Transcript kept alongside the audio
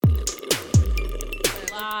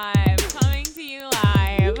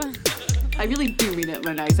I really do mean it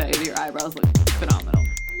when I say your eyebrows look phenomenal.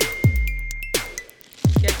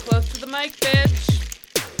 Get close to the mic,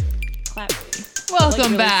 bitch. Clap.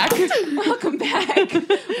 Welcome back. Welcome back.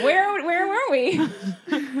 Where were we?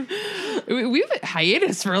 We've had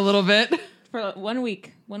hiatus for a little bit. For 1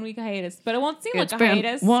 week. 1 week hiatus. But it won't seem like a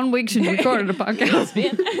hiatus. 1 week since we recorded a podcast.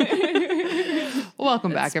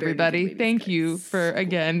 Welcome back, Spared everybody. babies, Thank guys. you for,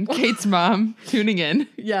 again, Kate's mom tuning in.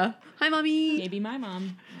 Yeah. Hi, Mommy. Maybe my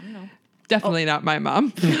mom. I don't know. Definitely not my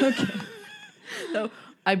mom. So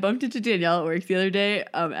I bumped into Danielle at work the other day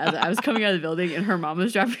as I was coming out of the building, and her mom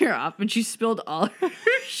was dropping her off, and she spilled all her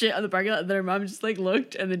shit on the parking lot, and then her mom just like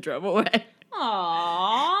looked and then drove away.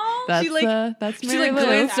 Aww. That's, like- that's She Mary like Lou.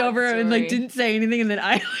 glanced Sad over and like story. didn't say anything, and then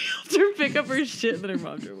I helped her pick up her shit, and then her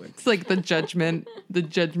mom drove away. It's like the judgment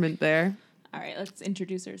there. All right, let's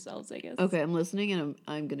introduce ourselves, I guess. Okay, I'm listening, and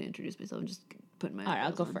I'm gonna introduce myself. I'm just putting my. All right,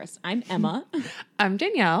 I'll go eyebrows on. first. I'm Emma. I'm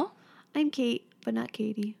Danielle. I'm Kate, but not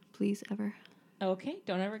Katie. Please, ever. Okay,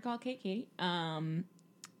 don't ever call Kate Katie.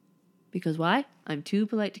 Because why? I'm too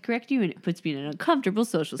polite to correct you, and it puts me in an uncomfortable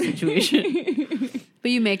social situation.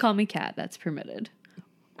 But you may call me Kat. That's permitted.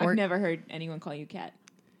 Or- I've never heard anyone call you Kat.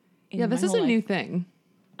 in Yeah, my this is whole a new life. thing.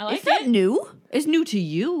 I like Is that it. new? It's new to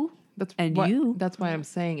you. That's And what, you. That's why I'm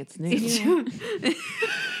saying it's new.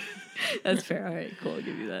 That's fair. All right, cool. I'll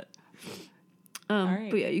give you that. All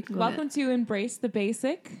right. But yeah, you can go Welcome to Embrace the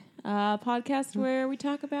Basic, podcast Mm. where we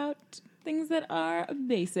talk about things that are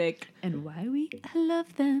basic and why we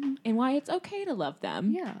love them. and why it's okay to love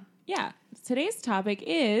them. Yeah. Yeah. Today's topic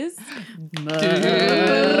is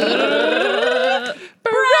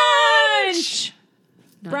brunch.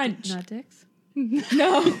 Brunch. Not dicks.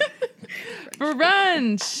 No.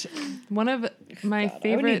 Brunch. One of my I would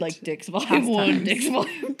favorite. need like dicks volume 1, dicks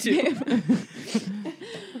volume 2.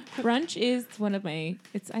 Brunch is one of my,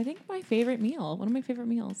 I think my favorite meal. One of my favorite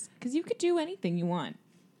meals. Because you could do anything you want.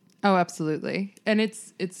 Oh, absolutely. And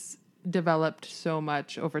it's developed so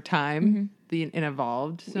much over time. And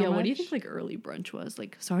evolved so Yeah, much. what do you think like early brunch was?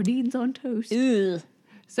 Like sardines on toast? Ugh.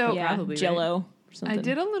 So Yeah, probably, right? Jell-O. Or something. I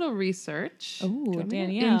did a little research Oh,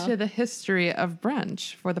 Danielle. into the history of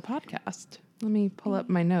brunch for the podcast. Let me pull up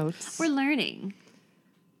my notes. We're learning.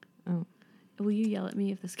 Oh. Will you yell at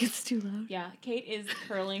me if this gets too loud? Yeah, Kate is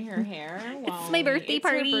curling her hair. While my birthday it's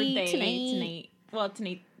her party birthday tonight. Well,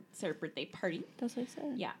 tonight's her birthday party. That's what I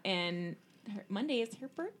said. Yeah, and Monday is her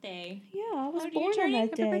birthday. Yeah, I was How old are born you on turning?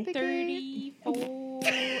 that Happy day.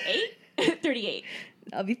 birthday. 38.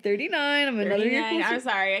 I'll be 39. I'm another year 39. I'm closer.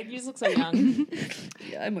 sorry. You just look so young.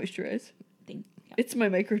 Yeah, I moisturize. Think, yeah. It's my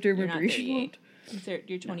You're not microdermabrasion. 38.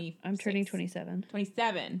 You're 20. I'm turning 27.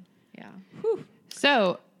 27. Yeah.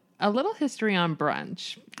 So, a little history on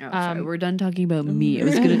brunch. Oh, sorry, we're done talking about me. I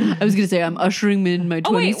was gonna say I'm ushering in my 27th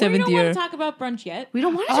Oh, wait, we don't year. want to talk about brunch yet. We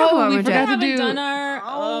don't want to Oh, talk about we brunch forgot yet. We to haven't do- done our.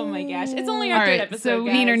 Oh my gosh. It's only our All third right, episode. so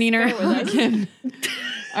guys. neener. Bear with us.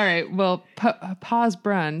 All right. Well, pause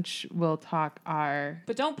brunch. We'll talk our.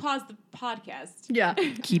 But don't pause the podcast. Yeah.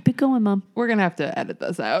 Keep it going, Mom. We're gonna have to edit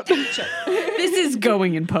this out. Sure. This is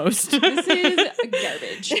going in post. This is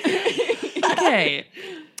garbage. Okay.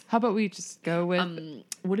 How about we just go with?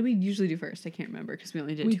 What do we usually do first? I can't remember because we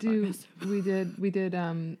only did we 2 do. podcasts. We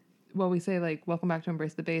did. Well, we say like, "Welcome back to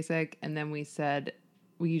Embrace the Basic," and then we said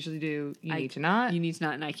we usually do "You Need to Not," You need to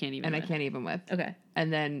not, and I can't even. and I with. can't even with. Okay.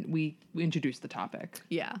 And then we introduce the topic.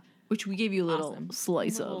 Yeah. Which we gave you a little Awesome.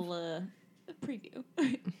 slice Little preview.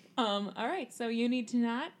 All right. So you need to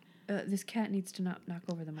not. of. This cat needs to not knock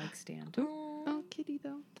over the mic stand. Oh, kitty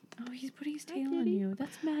though. Oh, he's putting his tail on you.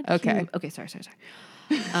 That's mad Okay. cute. Okay, sorry.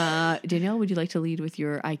 Danielle, would you like to lead with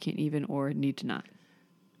your I can't even or need to not?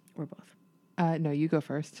 Or both? No, you go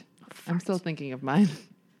first. I'm still thinking of mine.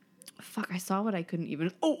 Fuck, I saw what I couldn't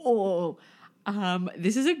even.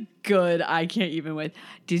 This is a good I can't even with.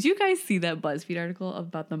 Did you guys see that BuzzFeed article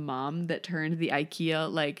about the mom that turned the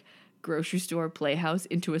IKEA like grocery store playhouse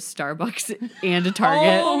into a Starbucks and a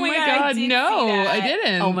Target? Oh my God, I did no, see that. I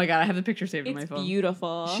didn't. Oh my god, I have the picture saved on my It's phone.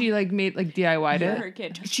 beautiful. She like made like DIY'd her it.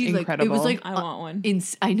 kid. She Incredible. like it was like I want one.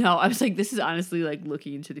 I know. I was like, this is honestly like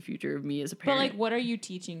looking into the future of me as a But parent. like, what are you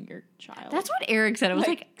teaching your child? That's what Eric said. I was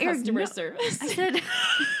like, Eric, customer no. service. I said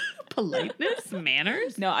politeness,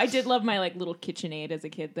 manners. No, I did love my like little KitchenAid as a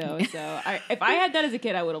kid though. So if I had that as a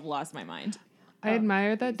kid, I would have lost my mind. I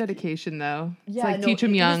admire that dedication though. It's Yeah, like teach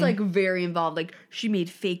them It young. was like very involved. Like she made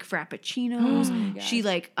fake frappuccinos. Oh my She gosh.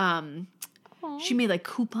 like she made like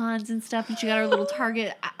coupons and stuff, and she got her little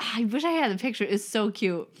Target. I wish I had the picture. It's so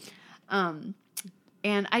cute.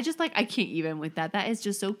 And I just like, I can't even with that. That is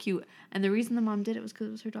just so cute. And the reason the mom did it was because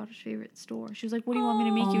it was her daughter's favorite store. She was like, what do you want me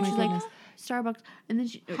to make Oh you? my She's goodness. like, Starbucks. And then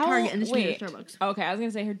Target. And then she made her Starbucks. Okay, I was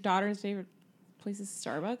gonna say her daughter's favorite place is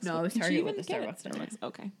Starbucks. No, it was Did she Target even with the get it Starbucks in it.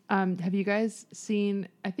 Okay. Have you guys seen,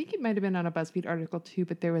 I think it might have been on a BuzzFeed article too,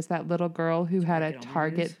 but there was that little girl who had a get on the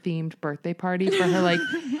Target themed birthday party for her, like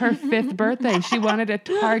her 5th birthday. She wanted a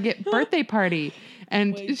Target birthday party.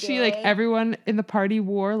 And my she like, God. everyone in the party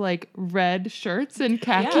wore like red shirts and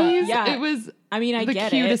khakis. yeah. It was I mean, I the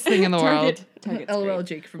get cutest it. thing in the world. Target's LOL, great.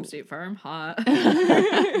 Jake from State Farm. Hot.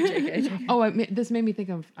 JK. Oh, this made me think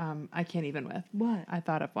of, I can't even with. What? I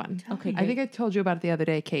thought of one. Okay, I think I told you about it the other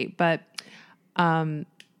day, Kate, but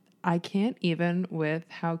I can't even with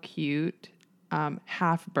how cute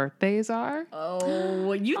half birthdays are.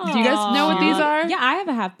 Oh, you Do you guys know what these are? Yeah, I have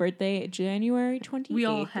a half birthday. January 28th. We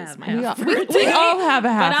all is have my half half We all have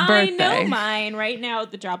a half but birthday. I know mine right now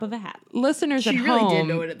at the drop of a hat. Listeners She at really home. did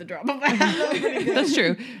know it at the drop of a hat. That's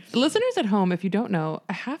true. Listeners at home, if you don't know,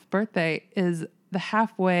 a half birthday is the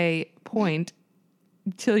halfway point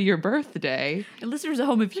till your birthday. And listeners at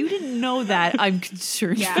home, if you didn't know that, I'm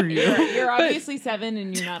concerned Yeah, for you. you're obviously 7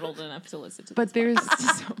 and you're not old enough to listen to But this there's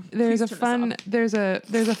podcast, so there's a please turn us fun off.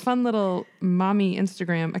 there's a fun little mommy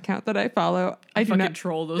Instagram account that I follow. I do Fucking not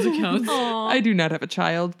troll those accounts. I do not have a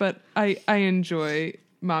child, but I enjoy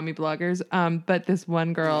mommy bloggers. But this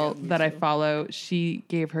one girl that I follow, she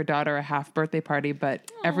gave her daughter a half birthday party,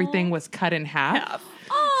 but everything was cut in half.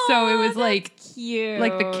 So it was like Cute.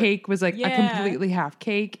 like the cake was like a Yeah. completely half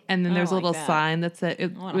cake, and then I there's a like little that. sign that said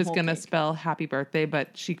it I want a was whole gonna cake. spell happy birthday,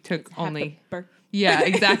 but she took Half only the bir- yeah,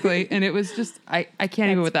 exactly. And it was just I can't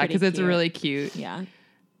even That's with that because pretty it's cute. really cute. Yeah.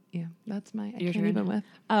 Yeah, that's my I Your can't turn. even with.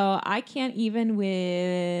 Oh, I can't even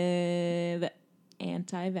with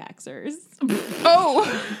anti-vaxxers.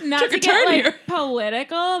 Oh, Not took to a get turn like here.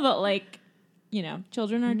 political, but like, you know,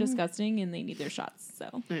 children are disgusting and they need their shots.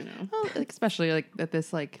 So I know. Well, especially like at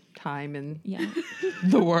this like time in yeah.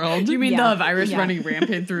 the world. You mean Yeah. the virus Yeah. running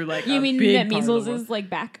rampant through like You a mean big that part of measles the world? is like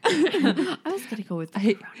back? I was gonna go with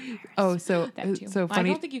I- oh, so That too. so I funny.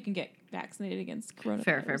 don't think you can get vaccinated against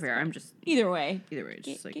coronavirus. fair. I'm just Either way, either way, it's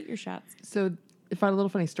get, just like get your shots. So if I had a little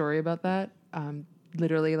funny story about that,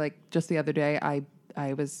 literally like just the other day,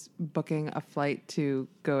 I was booking a flight to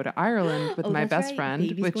go to Ireland with my best friend,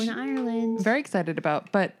 Baby's which going to Ireland. I'm very excited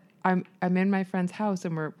about. But I'm in my friend's house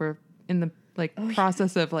and we're in the like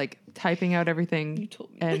process of like typing out everything. You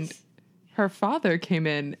told me and this. her father came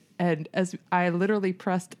in, and as I literally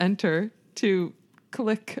pressed enter to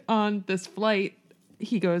click on this flight,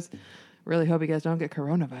 he goes, "Really hope you guys don't get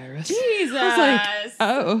coronavirus." Jesus. I was like,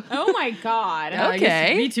 "Oh." Oh my God. I guess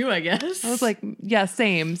okay. me too, I guess. I was like, yeah,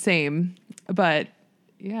 same. But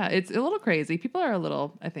yeah, it's a little crazy. People are a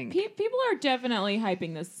little, I think. People are definitely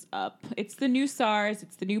hyping this up. It's the new SARS.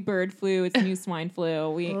 It's the new bird flu. It's the new swine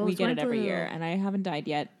flu. We Oh, get swine it every flu. year, and I haven't died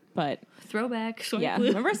yet. But throwback. Swine yeah, flu.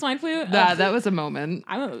 remember swine flu? That was a moment.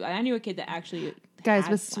 I knew a kid that actually Guys,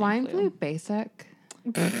 had was swine flu basic?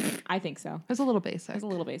 I think so. It was a little basic. It was a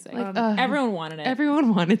little basic. Like, Everyone wanted it.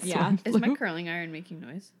 Everyone wanted Yeah. swine Is flu. my curling iron making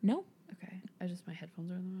noise? no. Okay. My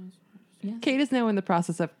headphones are in the noise. Yeah. Kate is now in the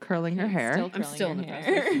process of curling her hair Still I'm curling still your in the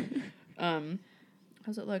hair.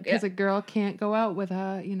 How's it look? because a girl can't go out with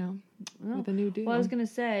a, Well, with a new dude. Well, I was gonna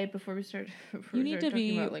say before we start, You need to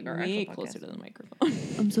be our way actual closer podcast. to the microphone.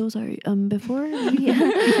 I'm so sorry. Before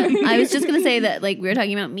I was just gonna say that like we were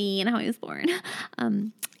talking about me and how I was born,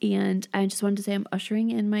 and I just wanted to say I'm ushering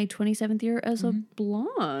in my 27th year as a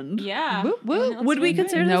blonde. Yeah. Whoop, whoop. That's Would we really great.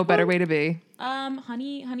 consider no this better blonde? way to be.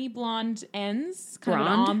 Honey blonde ends, kind Brond?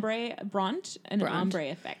 of an ombre, bront, and an Brond. ombre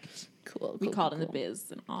effect. Cool. We call it in the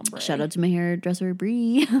biz an ombre. Shout out to my hairdresser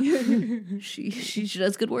Bree. she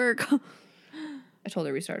does good work. I told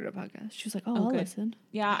her we started a podcast. She was like, "Oh, Oh, I'll good. listen."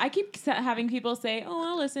 Yeah, I keep having people say, "Oh,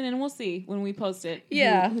 I'll listen," and we'll see when we post it.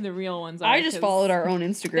 Yeah. who the real ones are. I just 'cause followed our own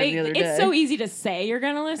Instagram the other day. It's so easy to say you're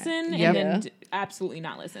gonna listen Yep. and then Yeah. absolutely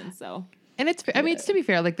not listen. So And it's, I mean, it's to be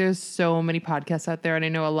fair, like there's so many podcasts out there, and I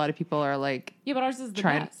know a lot of people are like yeah, but ours is the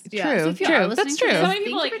trying. best. Yeah, so True, if you are true. listening That's to true. this, So many Thank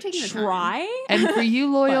people you for like taking the time. try. And for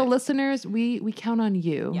you loyal But- listeners, we count on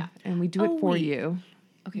you. Yeah. And we do Oh, it for wait. you.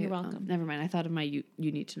 Okay, You're welcome. never mind. I thought of my you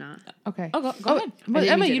need to not. Okay. Oh, go ahead. But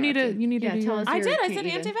didn't Emma, mean to you need to interrupt you. do Yeah, tell yours. us. I You're did. I can't said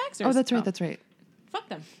even- anti-vaxxers. Oh, that's right. That's right. Fuck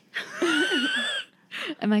them.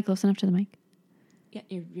 Am I close enough to the mic? Yeah,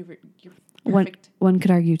 you're One perfect. one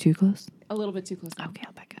could argue too close. A little bit too close. Now. Okay,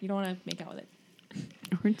 I'll back You don't want to make out with it.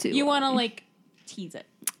 up. Or two. You want to like tease it.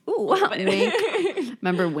 Ooh, Wink.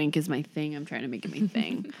 Remember, wink is my thing. I'm trying to make it my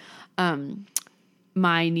thing.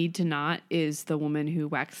 My need to not is the woman who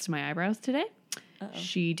waxed my eyebrows today.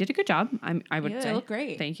 She did a good job. I would Yeah, say. they look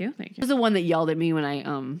great. Thank you. It was the one that yelled at me when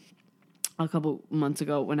I a couple months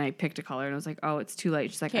ago when I picked a color and I was like, oh, it's too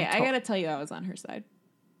late. She's like, Okay, I gotta tell you, I was on her side.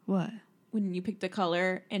 what? When you picked a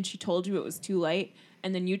color and she told you it was too light,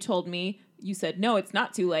 and then you told me, you said, no, it's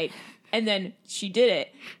not too light. And then she did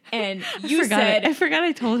it. And you said, I forgot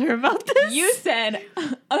I told her about this. you said,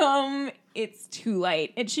 it's too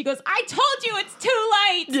light. And she goes, I told you it's too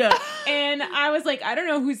light. Yeah. And I was like, I don't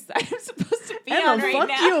know whose side I'm supposed to be Emma, on right fuck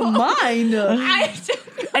now. you, mine. I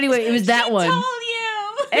don't know. Anyway, it was that She one. told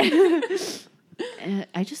you.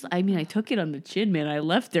 I took it on the chin, man. I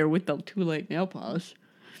left there with the too light nail polish.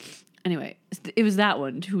 Anyway, it was that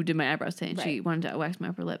one who did my eyebrows today, and she Right. wanted to wax my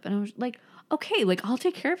upper lip, and I was like, okay, like I'll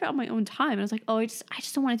take care of it on my own time. And I was like, oh, I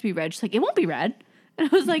just don't want it to be red. She's like, it won't be red, and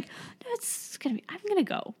I was like, I'm gonna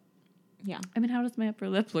go. Yeah. I mean, how does my upper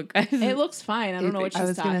lip look, guys? It looks fine. I don't know what she's I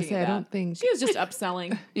was talking gonna say, about. I don't think. She was just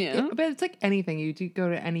upselling. yeah. But it's like anything. You do go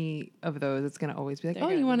to any of those, it's gonna always be like, They're oh,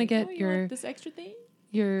 gonna you want to be like, get you want your this extra thing?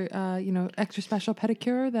 extra special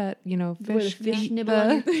pedicure that Where the fish fish eat nibble on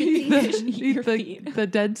your Fish eat your feet. the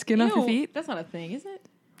dead skin off your Ew, feet. That's not a thing, is it?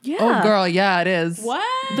 Yeah. Oh, girl, yeah, it is. What?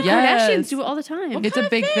 The Yes. Kardashians do it all the time. What It's kind a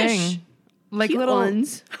of big fish? thing. Like Cute little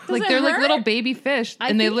ones. like it they're like hurt? little baby fish, I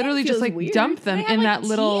and they think that literally just feels like weird. dump them They have, in like, that teeth?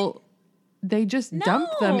 little. They just dump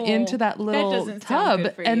them No. into that little doesn't sound tub,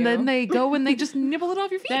 good for and you. then they go and they just nibble it off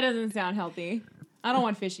your feet. That doesn't sound healthy. I don't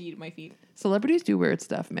want fish to eat my feet. Celebrities do weird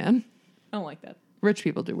stuff, man. I don't like that. Rich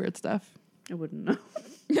people do weird stuff. I wouldn't know.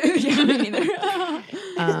 Yeah, me neither.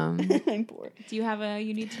 I'm poor. Do you have a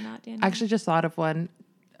you need to not, Daniel? I actually just thought of one,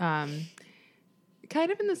 kind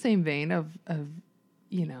of in the same vein of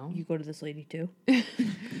You go to this lady too?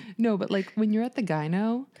 no, but like when you're at the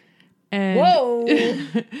gyno, and Whoa.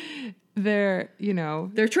 they're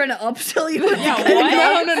They're trying to upsell you. Yeah,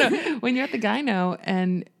 what? no. When you're at the gyno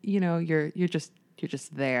and you're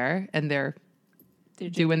just there and they're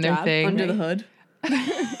doing their job. thing Under the hood.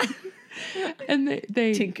 and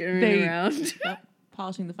they Tinkering around. Yep.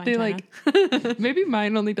 Polishing the fine they china. like maybe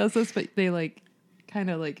mine only does this, but they like kind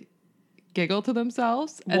of like giggle to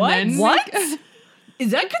themselves. And What? then What?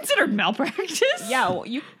 Is that considered malpractice? Yeah, well,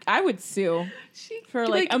 I would sue she for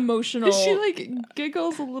like emotional. She like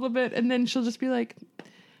giggles a little bit and then she'll just be like,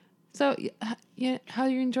 "So yeah, how are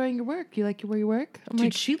you enjoying your work? You like where you work?" I'm Dude,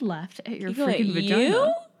 like, she laughed at your People at freaking vagina.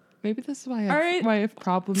 you? maybe this is why Are- I have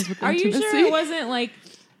problems with Are you intimacy. sure it wasn't like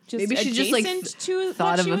just Maybe she just like adjacent to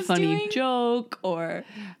thought what of she a was funny doing? joke or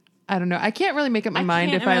I don't know. I can't really make up my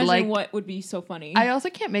mind can't if I imagine like. what would be so funny. I also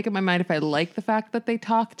can't make up my mind if I like the fact that they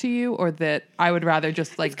talk to you or that I would rather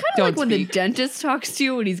just like it's kind of don't like when the speak. dentist talks to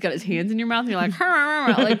you and he's got his hands in your mouth and you're like,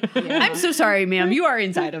 like I'm so sorry, ma'am. You are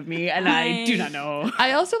inside of me and I do not know.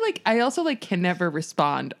 I also like can never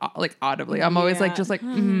respond like audibly. I'm always like Yeah. just like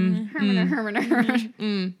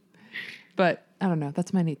but I don't know.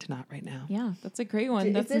 That's my need to not right now. yeah, that's a great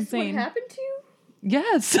one. That's insane. happened to you?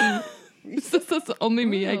 Yes. That's only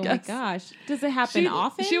me, I Oh guess. my gosh, does it happen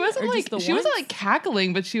often? She wasn't or like just the she wasn't once? like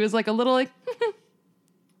cackling, but she was like a little like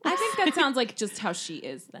I think that sounds like just how she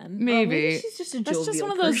is. Then maybe. She's just a that's just jovial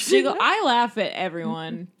one of those person. jiggle. I laugh at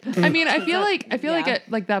everyone. I mean, I feel like Yeah.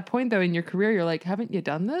 at like that point though in your career, you're like, haven't you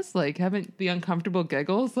done this? Like, haven't the uncomfortable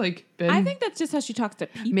giggles like been? I think that's just how she talks to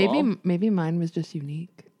people. maybe mine was just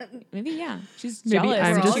unique. Maybe yeah. She's Maybe jealous.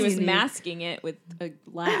 I'm and just she was unique. masking it with a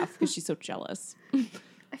laugh because she's so jealous.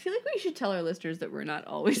 I feel like we should tell our listeners that we're not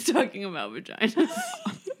always talking about vaginas.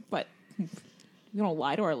 But you don't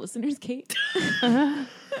lie to our listeners, Kate.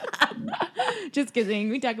 Just kidding.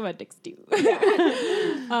 We talk about dicks too.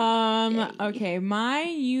 Okay, my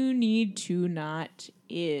you need to not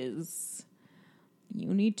is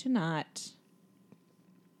you need to not.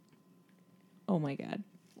 Oh my god.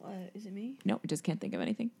 What? Is it me? No, I just can't think of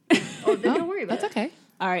anything. Oh, then don't worry about That's it. okay.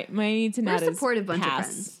 All right, my need to We're a not is supportive bunch of pass.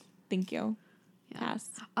 friends. Thank you. Yeah. Pass.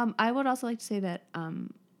 I would also like to say that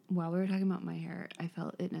while we were talking about my hair, I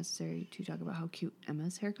felt it necessary to talk about how cute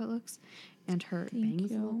Emma's haircut looks and her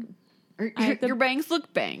bangs you. look. Or, I- the- your bangs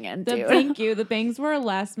look banging, dude. Thank you. The bangs were a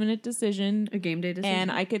last minute decision. A game day decision.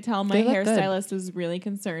 And I could tell my They look good. hairstylist was really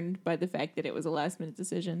concerned by the fact that it was a last minute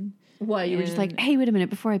decision. Why you were just like, and- hey, wait a minute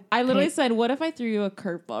before I literally pay- said, "What if I threw you a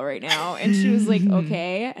curveball right now?" And she was like,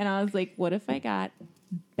 "Okay." And I was like, "What if I got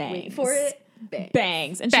bangs?" wait for it. Bang.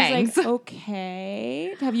 Bangs. And Bangs. she's like,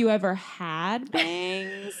 "Okay. Have you ever had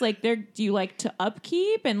bangs? Like, do you like to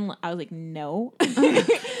upkeep?" And I was like, "No." What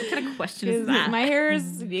kind of question is that? My hair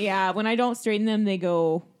is when I don't straighten them, they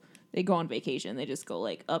go on vacation. They just go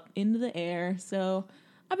like up into the air. So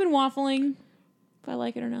I've been waffling if I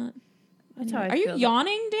like it or not. That's how I Are you feel.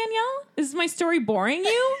 yawning, Danielle? Is my story boring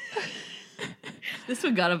you? This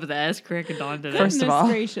one got up with the ass crack and dawn today. First of Goodness all.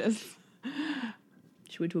 gracious.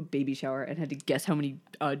 She went to a baby shower and had to guess how many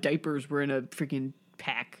diapers were in a freaking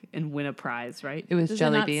pack and win a prize, right? It was Does it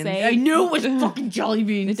jelly not beans. say- I knew it was fucking jelly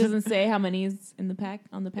beans. It doesn't say how many is in the pack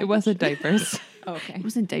on the package. It wasn't diapers. Oh, okay. It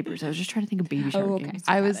wasn't diapers. I was just trying to think of baby shower Oh, okay. games.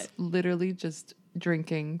 I Got was it. literally just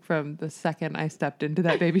drinking from the second I stepped into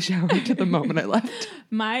that baby shower to the moment I left.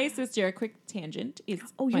 My sister, a quick tangent, is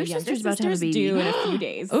Oh, my your younger sister's about to have a sister's baby. due in a few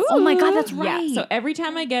days. Oh my god, that's Yeah, right. so every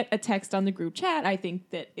time I get a text on the group chat, I think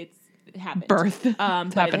that it happened. Birth. But It's it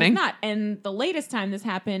has happening. not. And the latest time this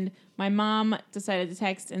happened, my mom decided to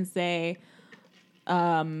text and say,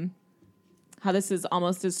 how this is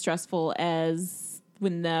almost as stressful as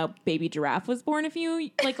when the baby giraffe was born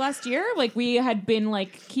last year. Like we had been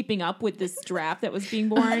like keeping up with this giraffe that was being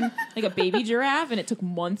born, like a baby giraffe, and it took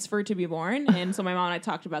months for it to be born. And so my mom and I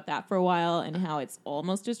talked about that for a while and how it's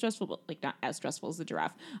almost as stressful, but like not as stressful as the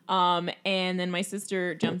giraffe. And then my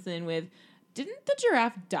sister jumps in with, didn't the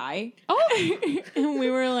giraffe die? Oh, and we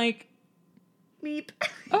were like, Meep.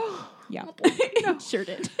 Oh, yeah, sure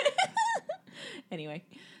did. Anyway,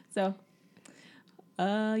 so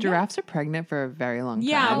yeah. giraffes are pregnant for a very long time.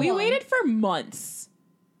 Yeah, we long? waited for months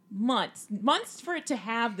for it to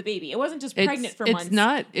have the baby. It wasn't just pregnant for months. It's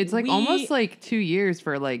not. It's like We- almost like 2 years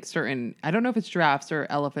for like certain. I don't know if it's giraffes or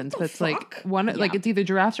elephants, but it's like one. Like it's either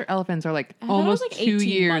giraffes or elephants or like I thought it was almost like 2 18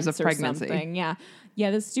 years of months or pregnancy. something. Yeah,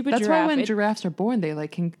 yeah. The stupid That's giraffe. why when giraffes are born, they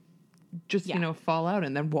like can just Yeah. fall out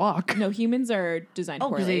and then walk. no, humans are designed Oh,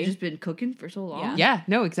 because poorly. they've just been cooking for so long. Yeah. Yeah.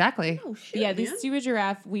 No. Exactly. Oh shit. Yeah, man. this stupid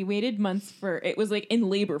giraffe, we waited months for it was like in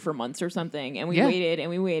labor for months or something, and we Yeah. waited and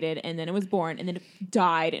we waited, and then it was born, and then it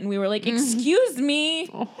died, and we were like, "Excuse me."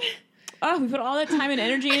 Oh, we put all that time and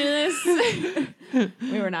energy into this.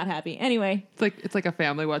 We were not happy. Anyway, It's like a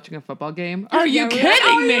family watching a football game. Are you yeah, we're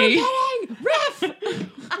kidding like, me? Ref!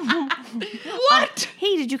 What?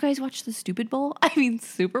 Hey, did you guys watch the Stupid Bowl? I mean,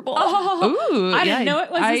 Super Bowl. Ooh, I yeah, didn't know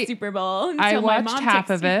it was the Super Bowl until I my watched mom half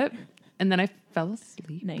texted of me. it, and then I fell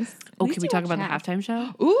asleep. Nice. Oh, can we talk about the halftime show?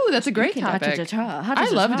 Ooh, that's a great topic. Ha-cha-cha-cha, I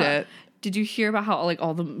loved ha-cha-cha-cha. it. Did you hear about how like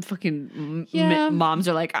all the fucking Yeah. moms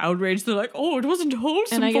are like outraged? They're like, "Oh, it wasn't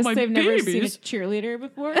wholesome And I for guess my they've never seen a babies." cheerleader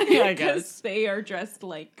before. Yeah, I because guess. they are dressed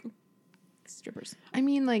like strippers. I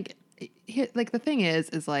mean, like the thing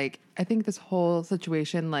is like I think this whole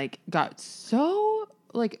situation like got so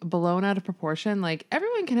like blown out of proportion. Like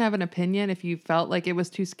everyone can have an opinion if you felt like it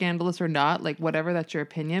was too scandalous or not. Like whatever, that's your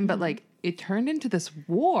opinion. But like it turned into this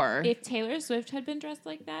war. If Taylor Swift had been dressed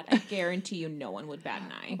like that, I guarantee you no one would bat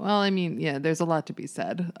an eye. Well, I mean, yeah, there's a lot to be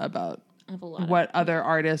said about I have a lot what other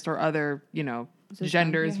artists or other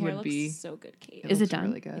genders Your hair would looks be. so good, Kate. Is it looks done?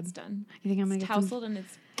 really good. It's done. You think I'm gonna It's get some? tousled and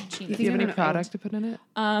it's peachy. Do you have any product to put in it?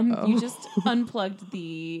 You just unplugged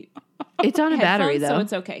the It's on a battery headphones, though. so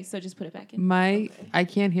it's okay. So just put it back in. I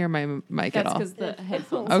can't hear my mic at That's all. because the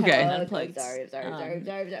headphones Okay. have been unplugged. Sorry.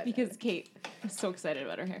 Because Kate is so excited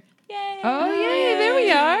about her hair. Yay! Oh, yay, there we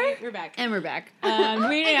are. We're back. And we're back. We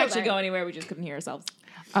didn't actually go anywhere. We just couldn't hear ourselves.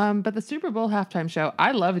 But the Super Bowl halftime show,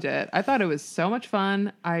 I loved it. I thought it was so much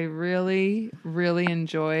fun. I really, really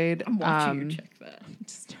enjoyed. I'm watching you check that.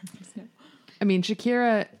 Just start this now. I mean,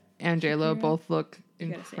 Shakira and J-Lo both look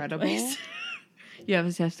gotta say it incredible. twice. Yeah,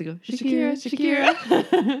 it has to go. Shakira.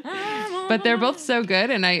 But they're both so good,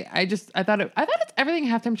 and I thought it's everything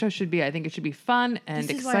a halftime show should be. I think it should be fun and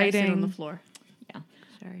This is why I sit exciting. on the floor. Yeah.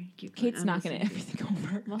 Sorry. Keep Kate's going. knocking everything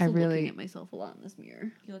over. I'm also I really- looking at myself a lot in this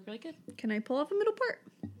mirror. You look really good. Can I pull off a middle part?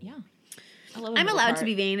 Yeah. I love a I'm middle allowed part. to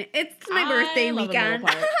be vain. It's I my birthday love a middle weekend.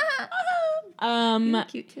 part.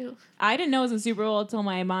 Cute too. I didn't know it was a Super Bowl until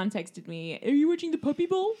my mom texted me, "Are you watching the Puppy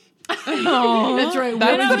Bowl?" Oh, That's right.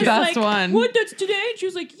 That And I was the best like, one. What? That's today? And she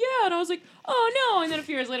was like, "Yeah." And I was like, "Oh no!" And then a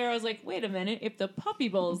few years later, I was like, "Wait a minute! If the Puppy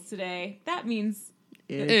Bowl is today, that means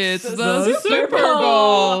It's the the Super Super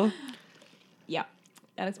Bowl. Bowl. yeah."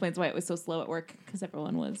 That explains why it was so slow at work because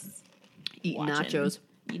everyone was Eating watching. nachos.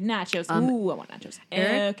 Eating nachos. Um, Ooh, I want nachos.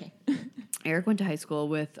 Eric? Okay. Eric went to high school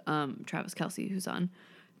with Travis Kelsey, who's on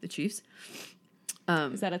the Chiefs.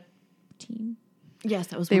 Is that a team? Yes,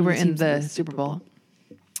 that was. They one of were in teams the in Super Bowl.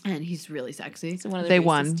 and he's really sexy. So one of the They racist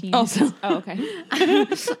won. teams. Also. Oh, okay.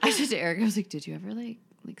 I said to Eric, I was like, "Did you ever like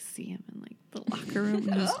see him in like the locker room?"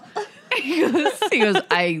 And he goes,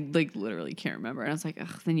 "I like literally can't remember." And I was like,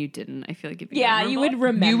 "Ugh, then you didn't." I feel like if Yeah, you would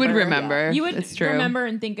remember. You would remember. You would It's true. remember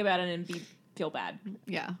and think about it and feel bad.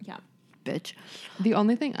 yeah, Yeah. bitch. The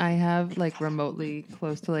only thing I have like remotely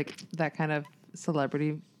close to like that kind of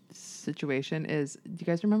celebrity situation is, do you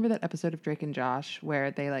guys remember that episode of Drake and Josh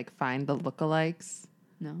where they like find the lookalikes,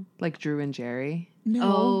 No. like Drew and Jerry? No.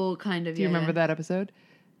 Oh, kind of. Do you remember that episode?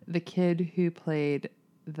 The kid who played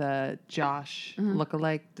the Josh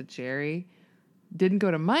lookalike, the Jerry, didn't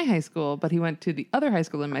go to my high school, but he went to the other high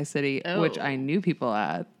school in my city, which I knew people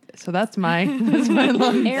at. So that's my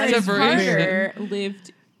long separation.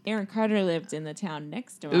 Aaron Carter lived in the town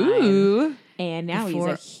next to mine. Ooh. And now he's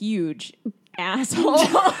a huge asshole.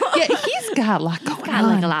 Yeah, he's got a lot going Got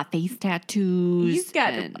on. like a lot of face tattoos. He's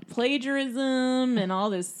got plagiarism and all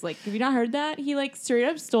this. Like, have you not heard that? He like straight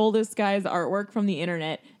up stole this guy's artwork from the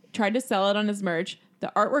internet, tried to sell it on his merch.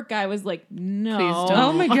 The artwork guy was like, no. Please don't.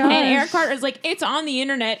 Oh my gosh. And Aaron Carter's like, it's on the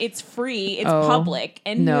internet. It's free. It's public.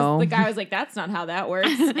 And the guy was like, that's not how that works.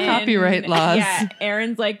 And Copyright laws. Yeah.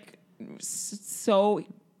 Aaron's like so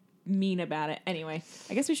mean about it. Anyway,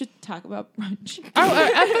 I guess we should talk about brunch. Our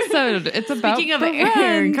episode. It's about Speaking of brunch.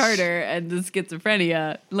 Aaron Carter and the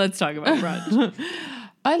schizophrenia, let's talk about brunch.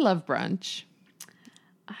 I love brunch.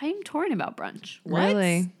 I'm torn about brunch.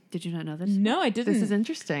 Really? Did you not know this? No, I didn't. This is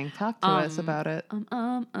interesting. Talk to us about it.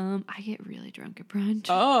 I get really drunk at brunch.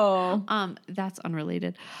 Oh. That's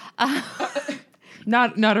unrelated.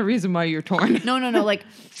 Not a reason why you're torn. No. Like,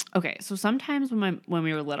 okay, so sometimes when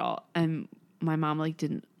we were little, and my mom like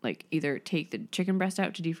didn't like either take the chicken breast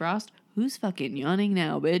out to defrost. Who's fucking yawning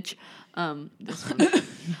now, bitch? This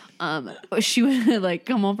one. She would like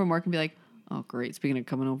come home from work and be like, "Oh, great. Speaking of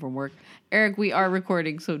coming home from work, Eric, we are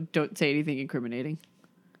recording, so don't say anything incriminating."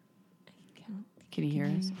 Can you hear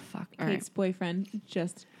us? Fuck. All right. Kate's boyfriend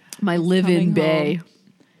just My live-in coming bay. home.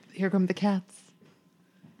 Here come the cats.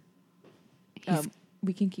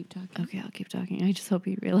 We can keep talking. Okay, I'll keep talking. I just hope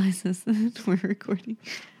he realizes that we're recording.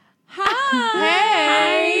 Hi.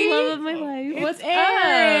 Hey, love of my life. What's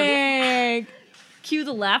Eric? Cue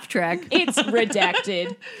the laugh track. It's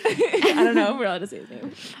redacted. I don't know if we're allowed to say his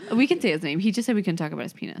name. We can say his name. He just said we couldn't talk about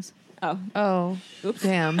his penis. Oh. Oh, oops.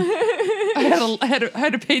 Damn. I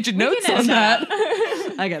had a page of notes on that.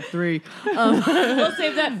 I got 3. We'll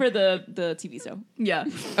save that for the TV show. Yeah.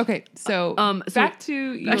 Okay, so back to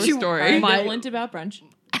your actually, story. Ambivalent about brunch.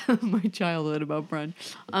 My childhood about brunch.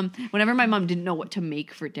 Whenever my mom didn't know what to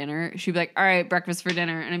make for dinner, she'd be like, "All right, breakfast for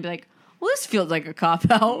dinner," and I'd be like, "Well, this feels like a cop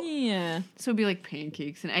out." Yeah. So it'd be like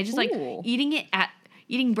pancakes, and I just Ooh. like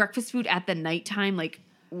eating breakfast food at the nighttime. Like,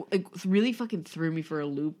 it really fucking threw me for a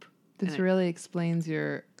loop. This really explains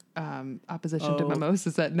your opposition to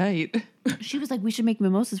mimosas at night. She was like, "We should make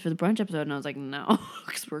mimosas for the brunch episode," and I was like, "No,"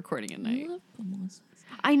 because we're recording at night.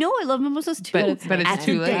 I know I love mimosas too, But it's at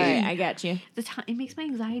too the late. day. I got you. The time it makes my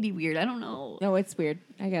anxiety weird. I don't know. No, it's weird.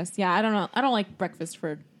 I guess. Yeah, I don't know. I don't like breakfast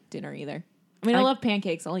for dinner either. I mean, I love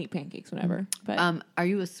pancakes. I'll eat pancakes whenever. But Are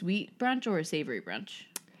you a sweet brunch or a savory brunch?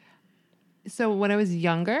 So when I was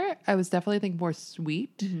younger, I was definitely think more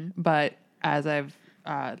sweet, Mm-hmm. but as I've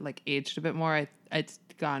like aged a bit more, it's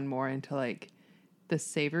gone more into like the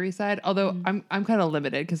savory side. Although I'm kind of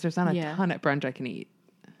limited because there's not a ton at brunch I can eat.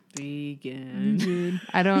 Vegan.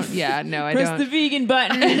 I don't. Yeah, no, I press don't. the vegan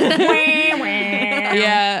button.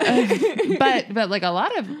 Yeah, but like a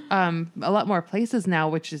lot more places now,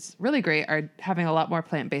 which is really great, are having a lot more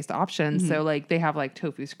plant-based options. So like they have like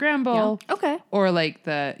tofu scramble, Okay. or like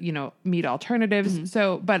the meat alternatives.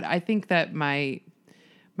 So, but I think that my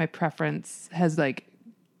preference has like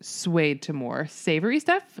swayed to more savory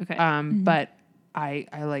stuff. Okay. But I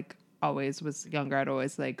like always was younger. I'd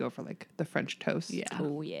always like go for like the French toast. Yeah.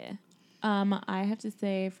 Oh yeah. I have to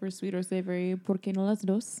say for sweet or savory, ¿por qué no las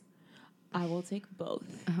dos? I will take both.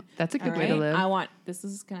 That's a good All way to right?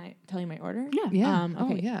 live. Can I tell you my order? Yeah. Yeah. Okay.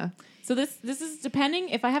 Oh yeah. So this is depending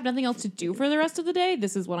if I have nothing else to do for the rest of the day.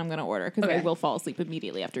 This is what I'm going to order because I Okay. will fall asleep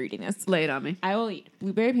immediately after eating this. Lay it on me. I will eat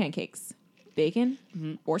blueberry pancakes, bacon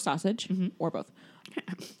or sausage or both.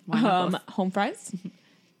 Why not both? Home fries,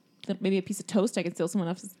 maybe a piece of toast. I can steal off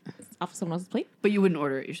someone else's plate. But you wouldn't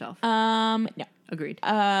order it yourself. No. Agreed.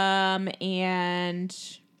 And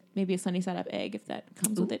maybe a sunny side up egg if that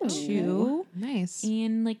comes with it too. Nice.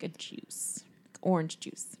 And like a juice, orange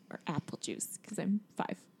juice or apple juice because I'm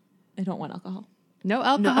 5. I don't want alcohol. No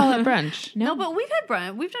alcohol at brunch. no, but we've had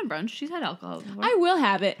brunch. We've done brunch. She's had alcohol before. I will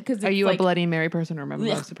have it because Are you like a Bloody Mary person or a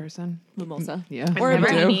mimosa person? mimosa? Yeah. Or a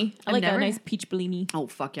never- Bellini. I I've like never- a nice peach Bellini. Oh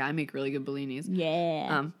fuck yeah! I make really good bellinis.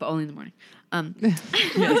 Yeah. But only in the morning.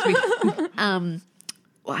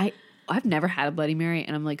 Well, I've never had a Bloody Mary,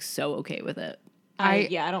 and I'm like so okay with it. I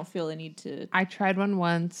don't feel the need to. I tried one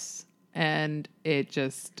once and it's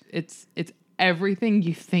everything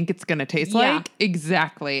you think it's going to taste Yeah. like.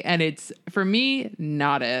 Exactly. And it's, for me,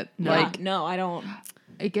 not it. No, I don't.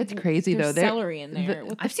 It gets crazy There's though. There- celery in there.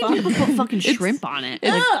 What the I've seen people put fucking shrimp on it.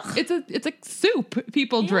 It's a soup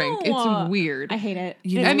people drink. Ew. It's weird. I hate it. I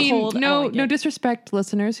It's mean, cold. I no don't like it. disrespect,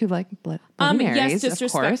 listeners who like Bloody Yes, Marys, of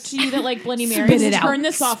disrespect course. to you that like Bloody Spit Marys. it out. Turn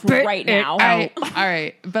this off Spit right it now. out. All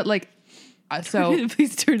right, but like, so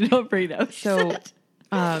Please turn it off right now.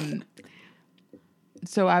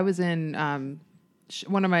 So I was in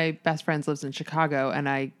one of my best friends lives in Chicago, and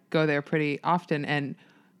I go there pretty often. And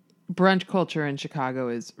brunch culture in Chicago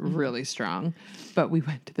is really strong. But we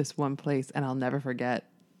went to this one place, and I'll never forget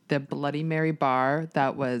the Bloody Mary bar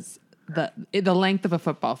that was the length of a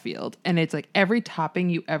football field, and it's like every topping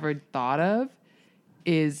you ever thought of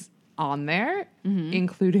is on there,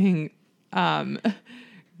 including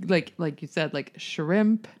like you said, like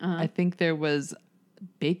shrimp. I think there was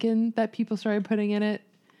bacon that people started putting in it.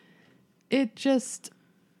 It's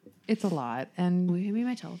a lot. And Will you hand me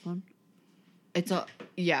my telephone?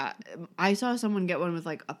 I saw someone get one with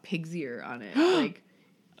like a pig's ear on it. Like,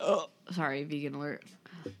 sorry, vegan alert.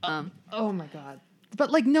 oh my God. But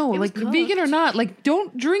like, no, was like vegan or cooked. not, like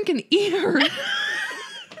don't drink an ear.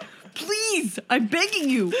 Please, I'm begging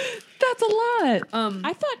you. That's a lot.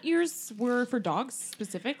 I thought yours were for dogs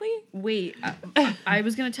specifically. Wait, I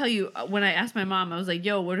was gonna tell you when I asked my mom, I was like,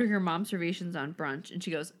 "Yo, what are your mom's reservations on brunch?" And she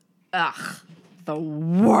goes, "Ugh, the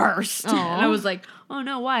worst." And I was like, "Oh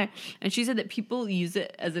no, why?" And she said that people use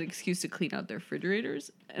it as an excuse to clean out their refrigerators.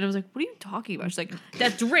 And I was like, "What are you talking about?" She's like,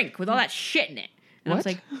 "That drink with all that shit in it." And I was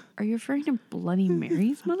What? like, "Are you referring to Bloody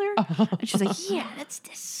Marys, mother?" And she's like, "Yeah, that's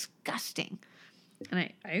disgusting." And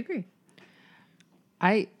I agree.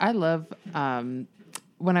 I love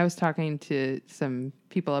when I was talking to some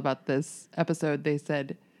people about this episode, they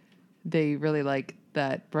said they really like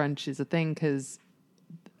that brunch is a thing because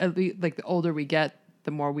at least like the older we get,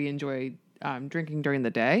 the more we enjoy drinking during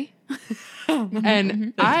the day.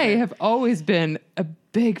 And I have always been a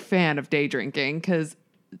big fan of day drinking because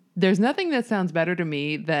there's nothing that sounds better to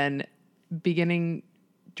me than beginning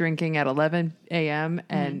drinking at 11 a.m.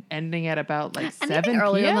 and ending at about like 7 Anything p.m.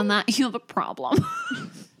 earlier than that, you have a problem.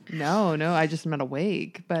 No, I just am not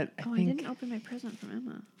awake. But I Oh, I think, didn't open my present from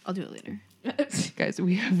Emma. I'll do it later. guys,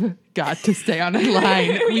 we have got to stay on a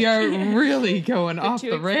line. We are really going off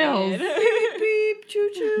too the rails. excited. Beep, choo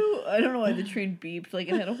choo. I don't know why the train beeped like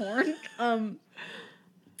it had a horn.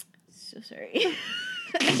 So sorry.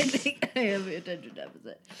 I think I have an attention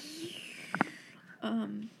deficit.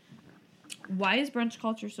 Why is brunch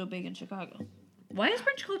culture so big in Chicago? Why is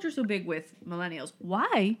brunch culture so big with millennials?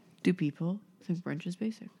 Why do people think brunch is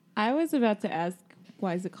basic? I was about to ask,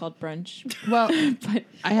 why is it called brunch? Well, But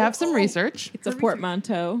I have some research. it's a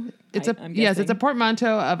portmanteau. It's I'm yes, it's a guessing.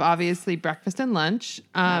 portmanteau of obviously breakfast and lunch.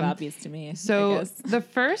 Not obvious to me. I So guess. the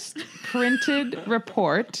first printed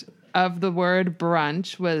report of the word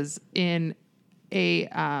brunch was in a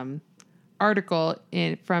article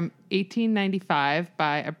from 1895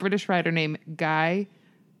 by a British writer named Guy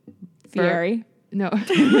Fieri No,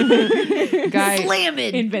 Guy Slam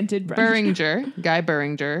it! invented brunch. Guy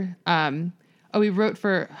Beringer. He wrote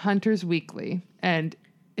for Hunter's Weekly, and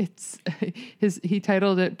it's he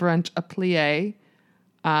titled it "Brunch a Plie,"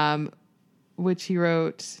 which he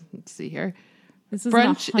wrote. Let's see here. This is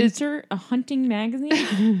Brunch a hunting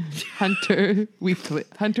magazine. Hunter's Weekly.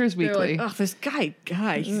 They're like, oh, this guy,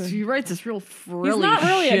 he writes this real frilly He's not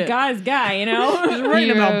really shit. a guy's guy, you know. He's writing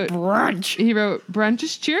He about wrote- brunch. He wrote, "Brunch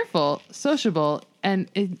is cheerful, sociable, and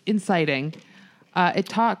inciting.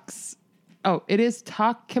 It is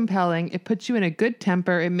talk compelling. It puts you in a good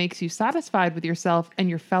temper. It makes you satisfied with yourself and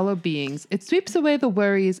your fellow beings. It sweeps away the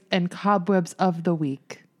worries and cobwebs of the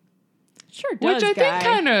week." Sure does. Which I think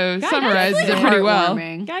kind of Guy, summarizes that's it pretty well.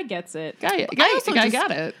 Heartwarming. Guy gets it. Guy also I just- got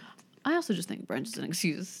it. I also just think brunch is an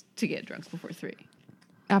excuse to get drunk before 3.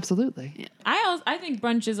 Absolutely. I think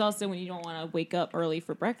brunch is also when you don't want to wake up early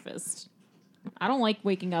for breakfast. I don't like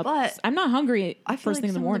waking up. But I'm not hungry I feel first like thing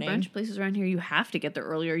in the some morning. of the brunch places around here, you have to get there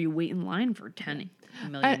earlier. You wait in line for 10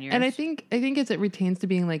 million years. And I think as it retains to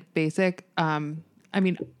being like basic.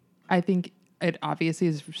 I think it obviously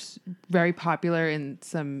is very popular in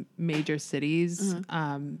some major cities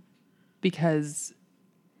because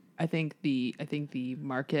I think the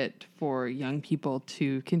market for young people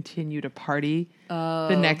to continue to party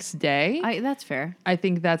the next day. that's fair. I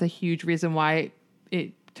think that's a huge reason why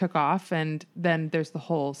it took off, and then there's the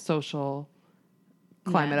whole social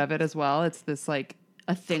climate Yeah. of it as well. It's this like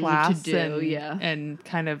A thing class to do, and, yeah. and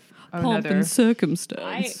kind of Pomp another. and I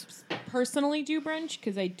circumstance. personally do brunch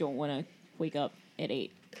because I don't want to wake up at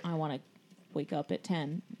 8. I want to wake up at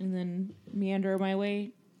 10 and then meander my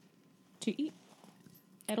way to eat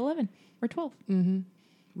at 11 or 12.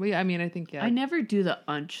 Well, yeah, I mean, I think, yeah. I never do the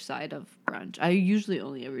unch side of brunch. I usually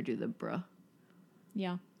only ever do the bruh.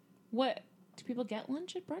 Yeah. What do people get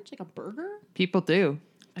lunch at brunch? Like a burger? People do.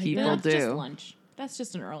 People That's just do. lunch. That's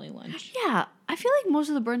just an early lunch. Yeah, I feel like most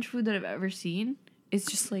of the brunch food that I've ever seen is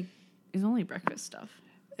just like is only breakfast stuff.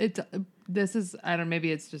 It's this is I don't know,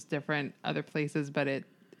 maybe it's just different other places, but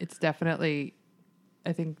it's definitely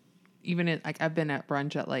I think even like I've been at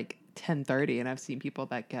brunch at like 10:30 and I've seen people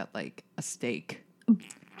that get like a steak. Well,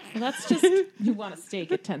 that's just you want a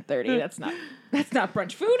steak at 10:30. That's not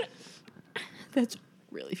brunch food. That's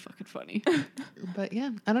really fucking funny. But yeah,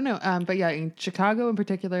 I don't know. But yeah, in Chicago in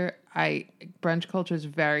particular, brunch culture is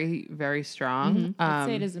very, very strong. I'd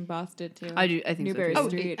say it is in Boston too. I do. I think Newberry so. Oh,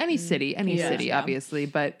 Too. Street. any city, Yeah. obviously,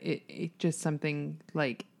 but it just something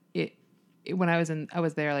like it when I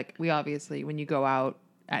was there, like we obviously when you go out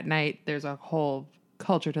at night, there's a whole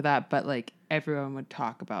culture to that, but like everyone would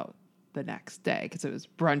talk about the next day because it was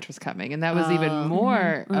brunch was coming, and that was even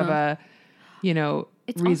more of a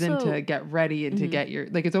It's reason also- to get ready and to get your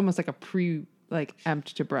like it's almost like a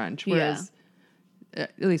empt to brunch, whereas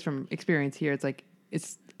at least from experience here, it's like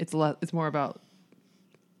it's more about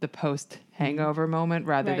the post hangover moment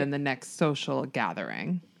rather Right. than the next social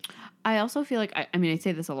gathering. I also feel like I mean I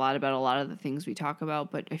say this a lot about a lot of the things we talk about,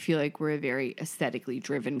 but I feel like we're a very aesthetically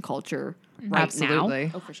driven culture right Absolutely.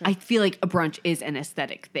 now. Oh, for sure. I feel like a brunch is an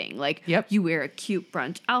aesthetic thing. Like Yep. you wear a cute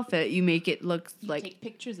brunch outfit, you make it look like Take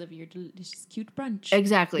pictures of your delicious, cute brunch.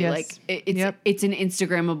 exactly Yes. like it's Yep. it's an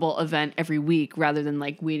Instagrammable event every week rather than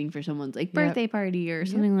like waiting for someone's like birthday party or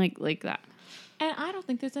something like that. And I don't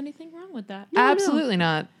think there's anything wrong with that. Absolutely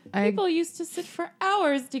not. People used to sit for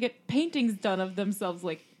hours to get paintings done of themselves,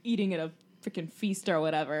 like eating at a freaking feast or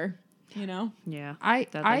whatever. You know, Yeah, I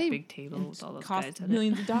that I like big table with all those guys cost at it.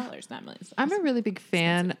 millions of dollars, not millions. I'm a really big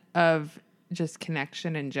fan of just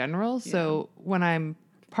connection in general. So when I'm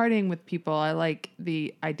partying with people, I like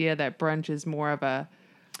the idea that brunch is more of a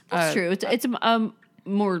That's true. It's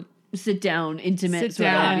more sit down, intimate. sit sort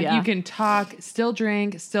of, down. yeah. You can talk, still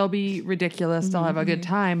drink, still be ridiculous, still have a good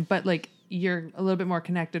time, but like you're a little bit more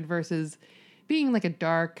connected versus being like a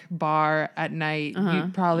dark bar at night. You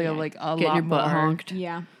probably are like a get lot your butt more. honked.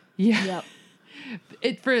 Yeah. Yeah.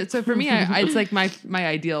 Yep. For me, it's like my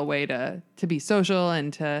ideal way to be social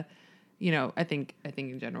and to, I think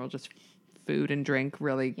in general just food and drink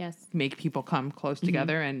really Yes. make people come close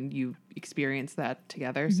together and you experience that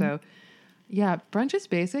together. So yeah, brunch is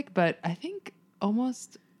basic, but I think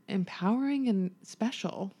almost empowering and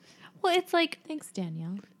special. Well, it's like Thanks,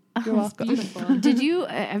 Danielle. You're welcome. Beautiful. did you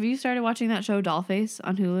have you started watching that show Dollface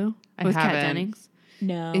on Hulu I with Kat haven't. Dennings?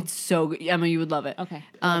 No. It's so good. Emma, you would love it. okay.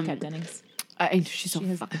 I love um, Kat Dennings. She's so She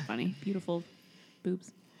has- fucking funny. Beautiful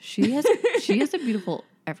boobs. She has a beautiful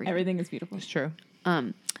everything. Everything is beautiful. It's true.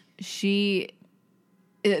 She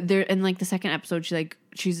there in like the second episode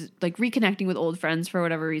she's like reconnecting with old friends for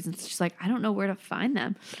whatever reason. She's like, I don't know where to find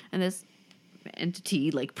them. And this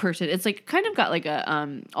entity like person, it's like kind of got like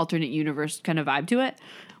a alternate universe kind of vibe to it,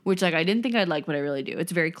 which like I didn't think I'd like, but I really do.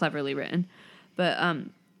 It's very cleverly written. But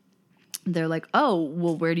they're like, oh,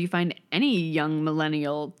 well, where do you find any young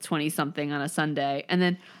millennial 20-something on a Sunday? And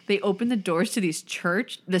then they open the doors to this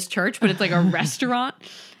church, but it's like a restaurant.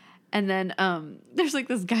 And then there's like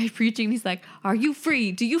this guy preaching. He's like, "Are you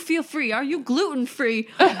free? Do you feel free? Are you gluten free?"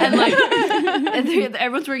 And like,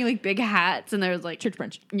 everyone's wearing like big hats, and there's like, Church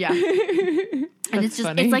brunch. yeah. And it's just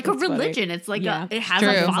funny. it's like a That's funny. religion. It's like Yeah. it has True.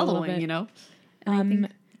 a It is a little following, bit. you know. And I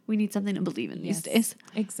think we need something to believe in these days.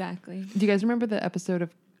 Exactly. Do you guys remember the episode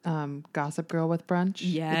of Gossip Girl with brunch? It's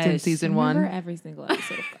in Yes. season Remember 1. every single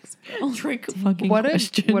episode of Gossip Girl. Trick fucking What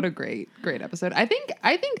question. a great episode. I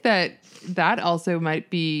think that also might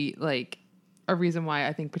be like a reason why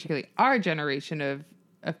I think particularly our generation of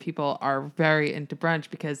people are very into brunch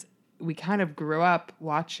because we kind of grew up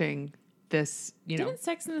watching this, Didn't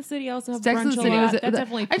Sex and the City also have Sex brunch and the a City lot? was. That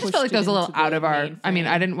definitely I just pushed felt like that was a it little into out the of our. main I mean,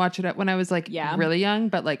 I frame. didn't watch it when I was like Yeah. really young,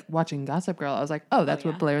 but like watching Gossip Girl, I was like, oh, that's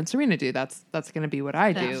yeah. what Blair and Serena do. That's going to be what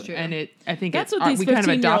I do. That's true. And I think That's it's, what these we kind of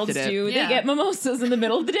 15-year-olds adopted it. do. Yeah. They get mimosas in the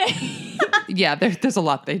middle of the day. Yeah, there's a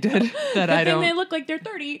lot they did that I Then don't. they look like they're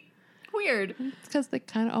 30. Weird. Because they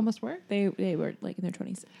kind of almost were. They were like in their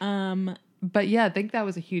 20s. But yeah, I think that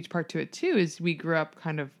was a huge part to it too. Is we grew up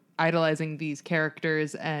kind of idolizing these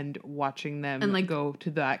characters and watching them And, like- go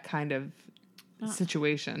to that kind of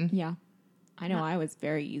situation. Yeah. I know I was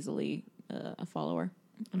very easily a follower.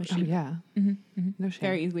 I'm a Oh sheep. yeah, no shame.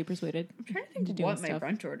 Very easily persuaded. I'm trying to think To doing what my stuff.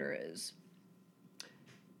 brunch order is.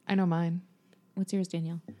 I know mine. What's yours,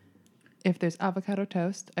 Danielle? If there's avocado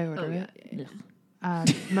toast, I order Oh, yeah, it.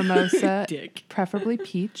 Mimosa, Dick. preferably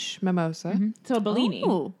peach mimosa. So a Bellini.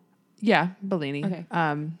 Oh. Yeah, Bellini. Okay.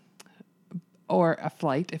 Or a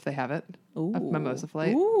flight if they have it. Ooh. A mimosa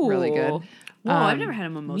flight. Ooh. Really good. Whoa, I've never had a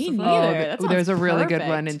mimosa. me flight. neither. th- That sounds there's a really good perfect.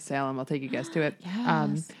 one in Salem. I'll take you guys to it.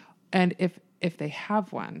 Yes. And if they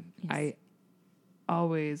have one, I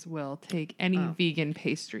always will take any vegan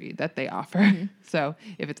pastry that they offer. So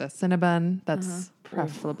if it's a Cinnabon, that's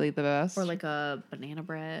preferably the best. Or like a banana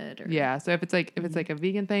bread. Or yeah. So if it's like a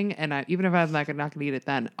vegan thing, and even if I'm not gonna eat it,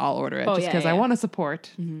 then I'll order it Oh, just yeah, because I yeah. want to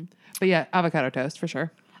support. But yeah, avocado toast for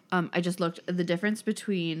sure. I just looked. The difference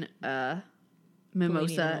between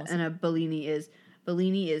mimosa and a Bellini is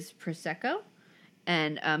prosecco,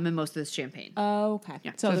 and mimosa is champagne. Oh,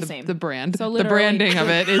 okay. So, the same. The brand, So the literally branding of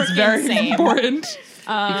it is freaking very same. important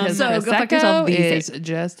because So go fuck yourself, prosecco be is safe.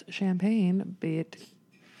 just champagne, be it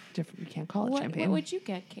different. You can't call it what champagne. would you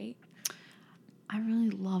get, Kate? I really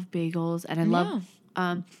love bagels, and I love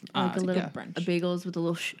like a it's a little good brunch. bagels with a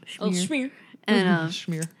little Oh, schmear. schmear. And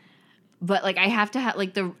Schmear. but like I have to have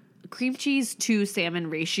like the cream cheese to salmon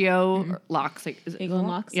ratio or lox, like is it Bagel and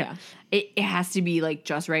lox, yeah. It has to be like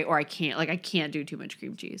just right, or I can't do too much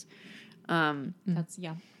cream cheese. That's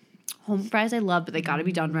Home fries I love, but they got to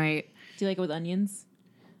be done right. Do you like it with onions?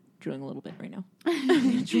 Drooling a little bit right now.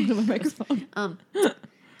 Drooling on my microphone.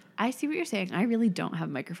 I see what you're saying. I really don't have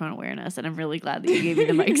microphone awareness, and I'm really glad that you gave me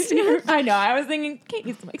the mic stand. I know. I was thinking Kate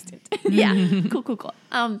needs the mic stand. Yeah, cool.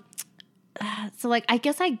 So like I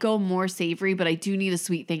guess I go more savory, but I do need a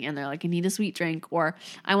sweet thing in there. Like I need a sweet drink, or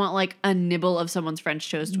I want like a nibble of someone's French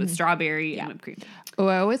toast with strawberry and whipped cream. Oh,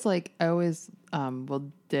 I always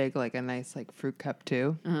will dig like a nice like fruit cup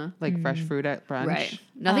too, like fresh fruit at brunch. Right,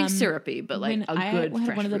 nothing syrupy, but like When a I good had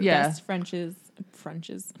fresh one of the fruit. Yeah. best Frenches.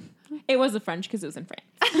 It was a French because it was in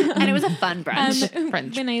France. And it was a fun brunch.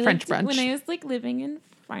 French when I French lived, brunch. when I was like living in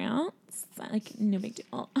France, like no big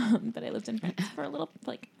deal, but I lived in France for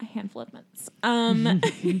a handful of months.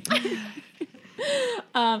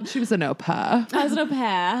 She was an au pair. I was an au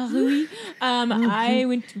pair, oui. I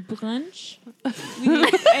went to brunch.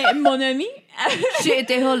 Oui. Mon ami. J'ai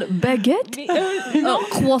été au baguette, Non.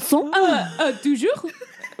 croissant. Toujours.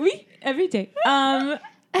 Oui, every day.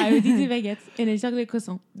 I would eat the baguettes and a chocolate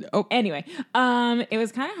croissant. Oh. Anyway, it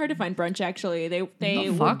was kind of hard to find brunch. Actually, they The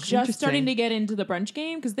were fuck? just starting Interesting. to get into the brunch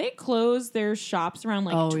game because they close their shops around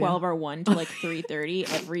like 12 or 1 to like 3:30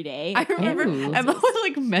 every day. I remember Ooh. Emma would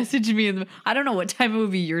like message me, I don't know what time it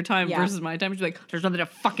would be your time Yeah. versus my time. She'd be like, "There's nothing to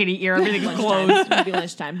fucking eat here. Everything's lunchtime. closed." It'd be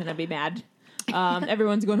lunchtime, and I'd be mad.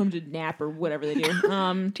 Everyone's going home to nap or whatever they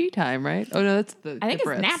do. Tea time, right? Oh no, that's the. I think the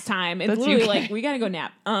it's Brits. nap time. It's That's literally UK. like we gotta go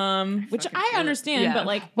nap. Which I understand, Yeah. but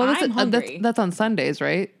like Well, I'm hungry. that's on Sundays,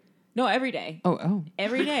 right? No, every day. Oh.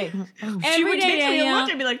 Every day. She Every would day, take me a Danielle. lunch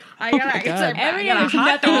and be like, "I gotta get God. some, Every I day got a there's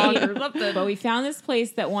hot dog nothing. or something." But we found this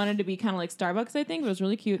place that wanted to be kind of like Starbucks, I think, but it was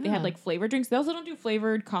really cute. They had like flavored drinks. They also don't do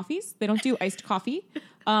flavored coffees. They don't do iced coffee,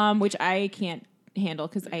 which I can't handle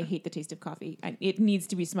because I hate the taste of coffee. It needs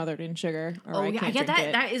to be smothered in sugar or Oh I yeah, can't I get drink that.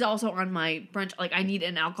 it. That is also on my brunch. Like, I need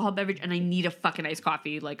an alcohol beverage and I need a fucking iced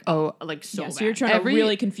coffee. Like, Oh. like so yeah, bad. so you're trying Every- to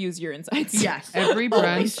really confuse your insides. Yes. Every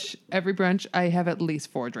Always. brunch, I have at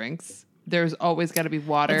least 4 drinks. There's always got to be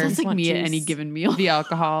water, That's like want me at juice. any given meal. the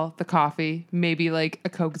alcohol, the coffee, maybe like a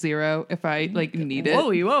Coke Zero if I like need it.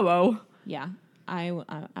 Whoa. Yeah. I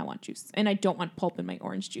want juice. And I don't want pulp in my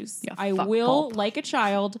orange juice. Yeah, I fuck will, pulp. like a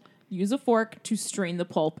child, use a fork to strain the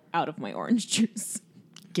pulp out of my orange juice.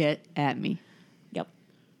 Get at me. Yep.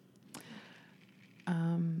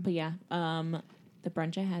 But yeah, the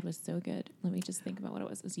brunch I had was so good. Let me just think about what it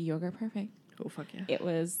was. It was yogurt perfect. Oh fuck yeah. It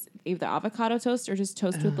was either avocado toast or just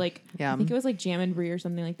toast with like, I yum. think it was like jam and brie or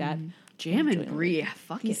something like that. Jam and Enjoy it. brie.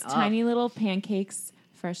 Fuck These it up. tiny little pancakes,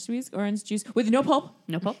 fresh squeezed orange juice with no pulp.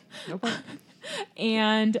 No pulp.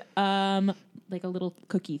 And like a little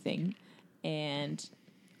cookie thing, and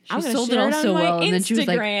I'm gonna sold it share all it on so my well, and then she was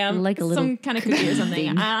like, Instagram, like a little some kind of cookie or something.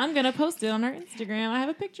 thing. I'm gonna post it on our Instagram. I have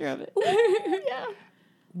a picture of it.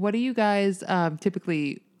 What do you guys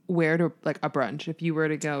typically wear to like a brunch? If you were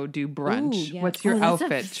to go do brunch, Ooh, yes. what's your Oh, that's a- outfit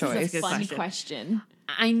that's a choice? good Fun question. question.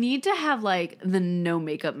 I need to have like the no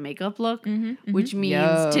makeup look, which means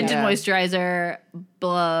Yo, tinted yeah. moisturizer,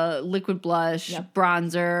 liquid blush, Yep.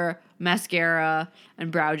 bronzer, mascara,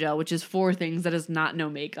 and brow gel, which is 4 things that is not no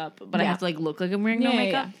makeup, but I Yeah. have to like look like I'm wearing no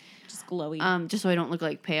makeup, Just glowy. just so I don't look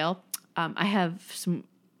like pale. I have some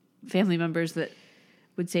family members that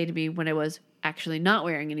would say to me when I was actually not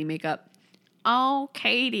wearing any makeup, "Oh,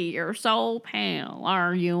 Katie, you're so pale.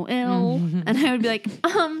 Are you ill?" And I would be like,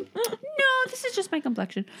 no, this is just my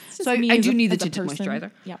complexion. Just So I me as do a- need the as a tinted person.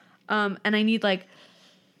 moisturizer. Yep. And I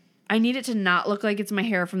need it to not look like it's my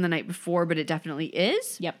hair from the night before, but it definitely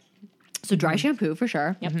is. Yep. So dry shampoo for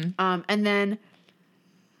sure. Yep. And then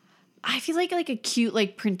I feel like a cute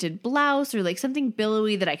like printed blouse or like something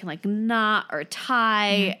billowy that I can like knot or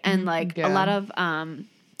tie, and like a lot of a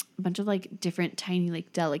bunch of like different tiny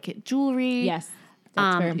like delicate jewelry. Yes,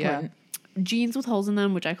 that's very yeah. important. Jeans with holes in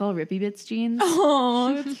them, which I call Rippy Bits jeans.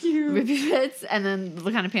 Oh, that's cute. Rippy Bits, and then the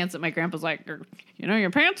kind of pants that my grandpa's like, you know,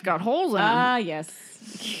 your pants got holes in them. Ah, yes.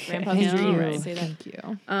 Grandpa's Yeah. dream. Right. Say that. Thank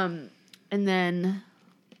you. And then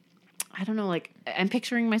I don't know, like I'm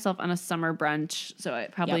picturing myself on a summer brunch, so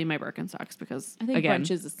probably my Birkenstocks because I think again,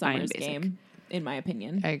 brunch is a I am summer's basic. game, in my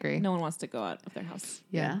opinion. I agree. No one wants to go out of their house.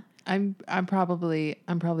 Yeah. I'm probably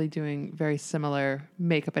doing very similar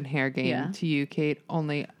makeup and hair game to you, Kate.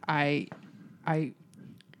 Only I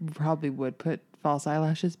probably would put false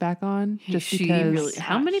eyelashes back on just because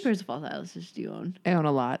How many pairs of false eyelashes do you own? I own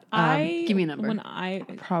a lot. give me a number.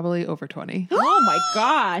 Probably over 20. Oh my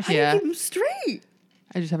gosh. Yeah. Keep them straight.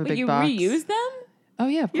 I just have a But big you box. reuse them? Oh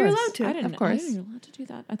yeah, of course. You're allowed to. I didn't Of know. course. I didn't know you're allowed to do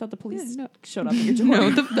that. I thought the police no. showed up at your door. No,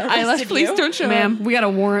 the eyelash police you? don't show up. Ma'am, we got a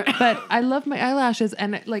warrant. But I love my eyelashes,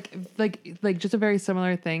 and like just a very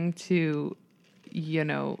similar thing to, you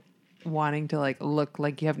know, wanting to like look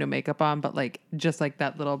like you have no makeup on, but like just like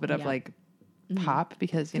that little bit of like pop,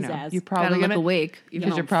 because you know Pizzazz. you're Gotta probably look gonna awake. even because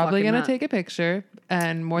though you're I'm probably fucking gonna not. take a picture,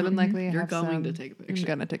 and more than likely You're have going to some- take a picture. I'm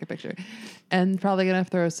gonna take a picture, and probably gonna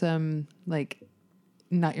throw some like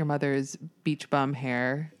not your mother's beach bum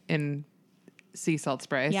hair in sea salt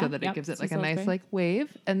spray Yeah, so that yep, it gives it sea like a salt nice spray. like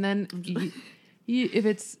wave, and then you if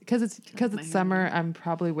it's because it's summer, I'm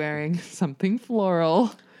probably wearing something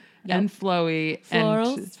floral and flowy and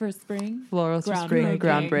Florals for spring. florals for spring,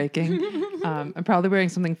 groundbreaking. I'm probably wearing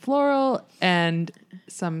something floral and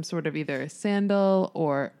some sort of either a sandal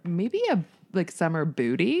or maybe a like summer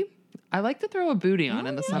booty. I like to throw a booty on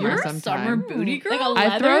in the summer You're a sometimes. summer booty girl. Like a I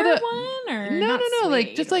leather throw the- one or No, not no, like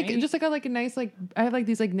suede, just right? like a nice like I have like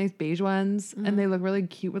these like nice beige ones and they look really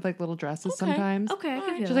cute with like little dresses sometimes. Okay, I can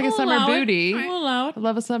feel Just that. like a summer allow it. booty. We'll allow it. I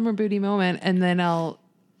love a summer booty moment, and then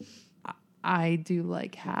I do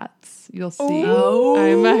like hats. You'll see.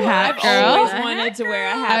 I'm a hat I've girl. always wanted to wear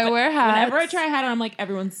a hat. I but wear hats. Whenever I try a hat on, I'm like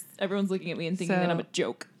everyone's looking at me and thinking that So- I'm a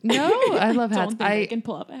joke. No, I love hats. Don't think I can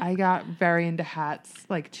pull up a hat. I got very into hats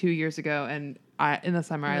like 2 years ago, and in the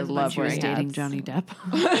summer I When love she was wearing dating hats. Johnny Depp.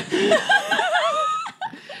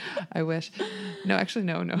 I wish. No, actually,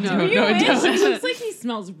 no, You no, wish? I It don't. looks like he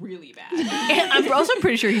smells really bad. I'm also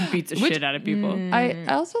pretty sure he beats the shit out of people. I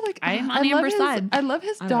also like. I am on love Amber's his, side. I love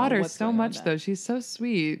his I don't know daughter what's so going on much, with though. She's so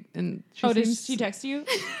sweet, and she Oh, did seems- she text you?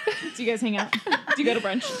 Do you guys hang out? Do you go to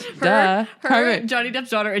brunch? Duh. Her, Perfect. Johnny Depp's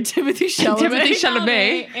daughter, and Timothy Chalamet. Timothy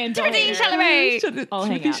Chalamet. And Timothy Bill Hader. Chalamet. I'll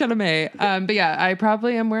hang Timothy out. Chalamet. But yeah, I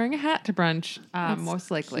probably am wearing a hat to brunch,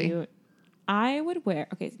 most likely. Cute. I would wear.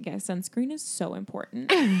 Okay, guys, sunscreen is so important.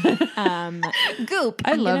 Goop.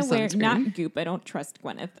 I love Wear, sunscreen. not Goop. I don't trust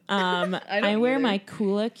Gwyneth. I wear my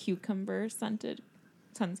Kula cucumber scented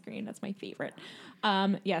sunscreen. That's my favorite.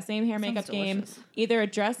 Yeah, same hair makeup game. delicious. Either a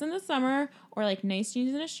dress in the summer or like nice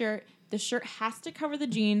jeans and a shirt. The shirt has to cover the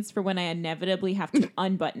jeans for when I inevitably have to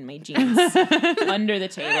unbutton my jeans under the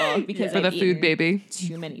table because For I've the food eaten baby.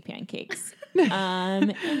 too many pancakes.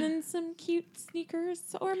 And then some cute sneakers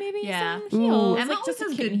or maybe Yeah. some heels. Emma like always just a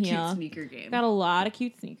has kitten good heel. cute sneaker game. Got a lot of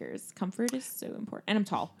cute sneakers. Comfort is so important, and I'm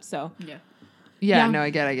tall, so Yeah. Yeah, Yeah. no, I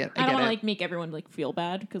get I it. don't want to like make everyone like feel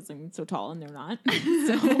bad because I'm so tall and they're not.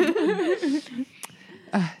 So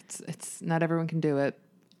It's not everyone can do it.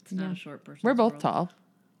 It's not a short person. We're both tall.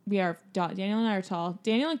 we are. Daniel and I are tall.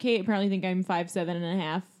 Daniel and Kate apparently think I'm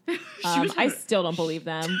 5'7.5". was I still don't believe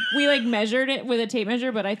them. We like measured it with a tape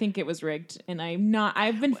measure, but I think it was rigged, and I'm not.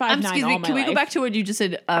 I've been 5'9" Excuse all me. my Can we life. go back to what you just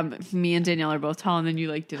said? Me and Danielle are both tall, and then you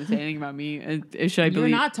like didn't say anything about me. Should I You're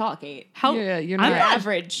believe? not tall, Kate. How? Yeah, you're You're not.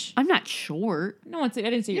 average. I'm not short. No one said. I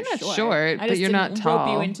didn't say You're you're not short, I but just you're not didn't rope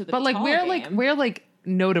tall. You into the but like tall game. we're like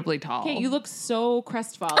notably tall. Kate, you look so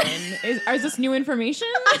crestfallen. is this new information?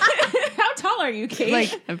 How tall are you, Kate?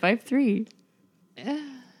 Like- I'm 5'3".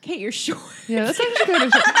 Kate, you're short. Yeah, that's actually kind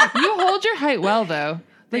of short. You hold your height well though.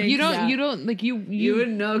 Like you Thanks. don't like you You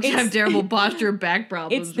wouldn't know because I have terrible posture and back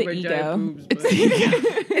problems. it's the with my ego. giant boobs, but-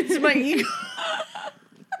 it's my ego.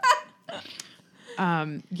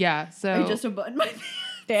 yeah, so I just unbuttoned my pants.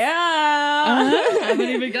 Yeah. I haven't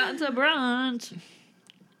even gotten to brunch.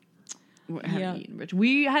 I haven't Yeah. eaten brunch.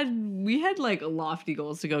 We had like lofty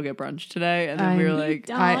goals to go get brunch today, and then we were like,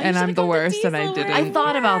 I'm the worst and I didn't. I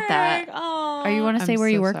thought about that. Oh. "Are you want to say I'm where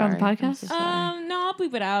so you work on the sorry. I'm podcast?" so sorry. No, I'll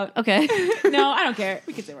bleep it out. Okay. No, I don't care.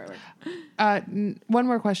 We can say where I work. One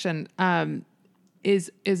more question.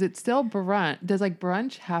 Is it still brunch? Does like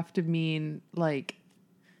brunch have to mean like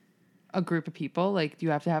a group of people? Like, do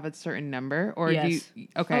you have to have a certain number, or Yes. do you?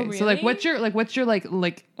 Okay, Oh, so like, really? what's your like?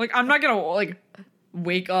 Like, I'm not gonna like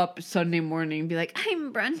wake up Sunday morning and be like,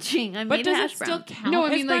 I'm brunching. I But made does hash it still browns. count No, I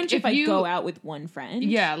as mean, like, brunch if if I you- go out with one friend?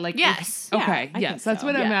 Yeah, like Yes. Yeah, okay, I yes, think that's so.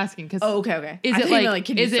 what I'm Yeah. asking. Because oh, okay. is I it think like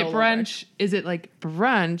can you is it solo brunch? Is it like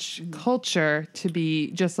brunch culture to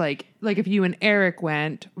be just like if you and Eric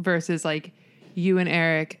went versus like you and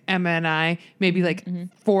Eric, Emma and I, maybe like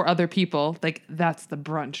 4 other people, like that's the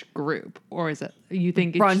brunch group, or is it you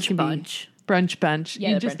think it Brunch just can bunch. be brunch bunch? Yeah,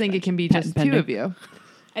 you the just brunch think it bunch. can be Patent just pending. 2 of you.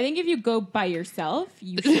 I think if you go by yourself,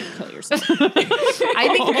 you should kill yourself. I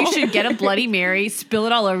think you should get a Bloody Mary, spill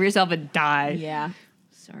it all over yourself, and die. Yeah.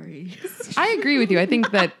 Sorry. I agree with you. I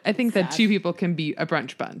think that Sad. 2 people can be a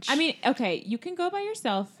brunch bunch. I mean, okay, you can go by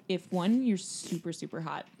yourself if 1, you're super, super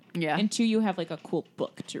hot. Yeah. And 2, you have like a cool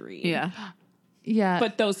book to read. Yeah. yeah,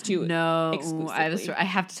 But those 2 No, exclusively. I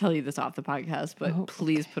have to tell you this off the podcast, but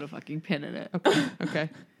please put a fucking pin in it. okay,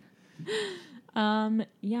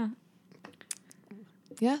 Yeah.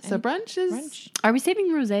 yeah. So brunch is Brunch. Are we saving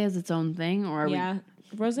rosé as its own thing, or are Yeah.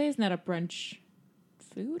 Rosé is not a brunch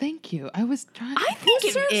food. Thank you. I was trying. I think Who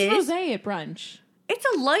it serves is. rosé at brunch? It's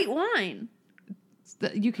a light wine.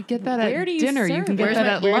 You could get that Where at do you dinner. You serve can it? get Where's that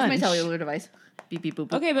my, at where's lunch. my cellular device? Beep beep boop.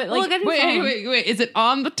 boop. Okay, but Oh, like, look, I didn't Wait, phone. wait. Is it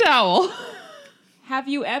on the towel? have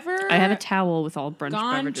you ever I have a towel with all brunch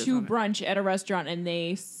gone beverages to on it. brunch at a restaurant and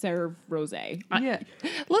they serve rosé? Yeah,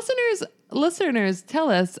 listeners, tell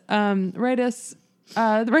us. Write us.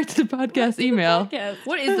 Write to the podcast email. Yes.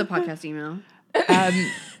 What is the podcast email?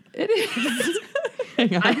 It is.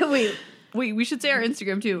 Hang on. Wait. We should say our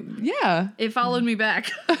Instagram too. Yeah. It followed me back.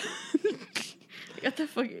 I got the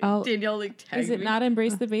fucking I'll- Danielle like tagged Is it me. not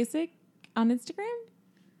Embrace the Basic on Instagram?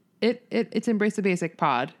 It's Embrace the Basic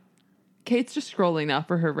Pod. Kate's just scrolling now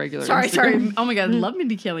for her regular. Sorry. Instagram. Oh my god, I love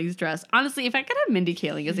Mindy Kaling's dress. Honestly, if I could have Mindy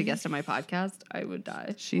Kaling as a guest on my podcast, I would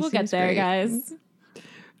die. She We'll get seems there, great. guys.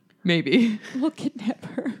 Maybe. We'll kidnap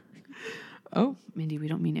her. Oh, Mindy, we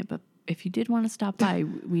don't mean it, but if you did want to stop by,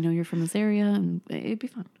 we know you're from this area, and it'd be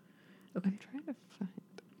fun. okay. I'm trying to find.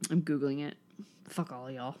 I'm googling it. Fuck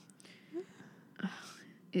all y'all.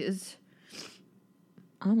 Is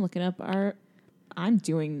I'm looking up I'm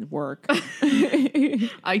doing work. you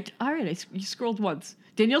scrolled once.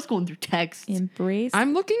 Danielle's going through texts. Embrace.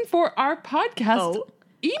 I'm looking for our podcast Oh.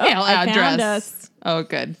 email I address. found us. Oh,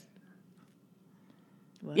 good.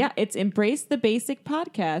 What? Yeah, it's Embrace the Basic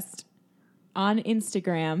Podcast on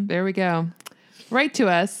Instagram. There we go. Write to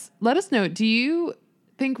us. Let us know. Do you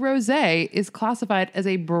think rosé is classified as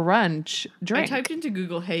a brunch I drink? typed into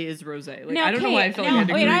Google, "Hey, is rosé?" Like, Now, I don't know why I felt like I had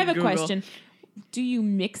to wait, I have a Google. question. Do you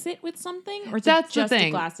mix it with something, or is That's it just the thing.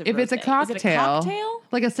 a glass of If it's a rosé? Is cocktail, it a cocktail?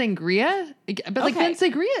 like a sangria, but like then Okay.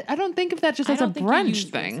 sangria, I don't think of that just I as a don't think you brunch use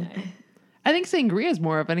thing. rosé. I think sangria is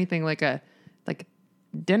more of anything like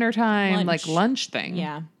dinner time, like Lunch. lunch thing.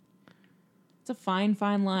 Yeah. It's a fine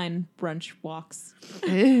line. Brunch walks.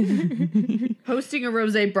 Hosting a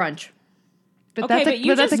rosé brunch. But Okay, that's but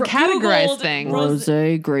you that's a just categorized Googled thing.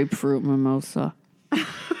 Rosé grapefruit mimosa.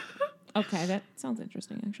 Okay, that sounds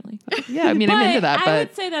interesting, actually. Yeah, I mean I'm into that, I but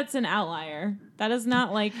would say that's an outlier. That is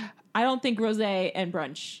not like I don't think rosé and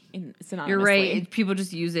brunch synonymously. You're right. People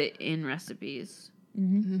just use it in recipes.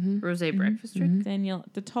 Rosé breakfast drink. Danielle,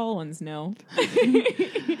 the tall ones know.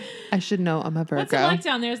 I should know I'm a Virgo. What's it like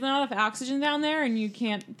down there? There's not enough oxygen down there, and you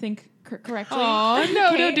can't think correctly. Oh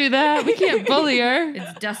no! Don't do that. We can't bully her.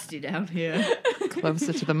 It's dusty down here.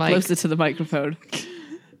 Closer to the mic. Closer to the microphone.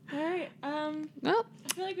 All right. Well,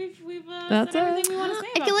 I feel like we've That's said it. everything we want to say.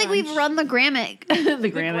 I feel like we've run the gamut. the the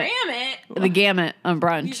gamut. grommet. The gamut on We've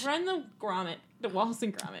brunch. run the grommet, the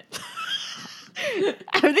Walson grommet.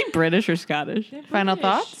 Are they British or Scottish? They're final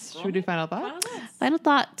British. thoughts? Should we do final thoughts? Final thoughts. Final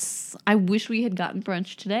thoughts. I wish we had gotten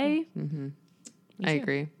brunch today. Me I too.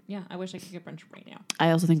 agree. Yeah, I wish I could get brunch right now.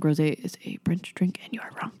 I also think rosé is a brunch drink, and you are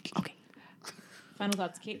wrong. Okay. Final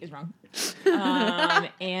thoughts. Kate is wrong.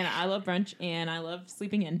 And I love brunch, and I love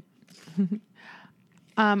sleeping in.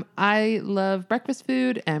 I love breakfast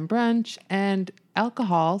food and brunch and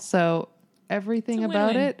alcohol, so everything It's a about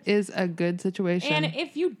win-win. it is a good situation. And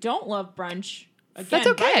if you don't love brunch, again, That's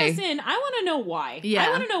okay. write us in. I want to know why. Yeah. I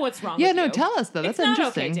want to know what's wrong. yeah, with no, you. tell us though. That's it's not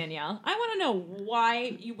interesting. okay, Danielle. I want to know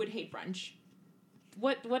why you would hate brunch.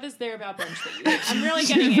 What is there about brunch that you hate? I'm really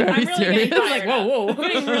getting it. I'm really serious. getting fired Like, whoa, up. whoa.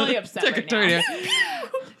 I'm getting really upset Took a right turn now. here.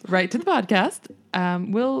 Right to the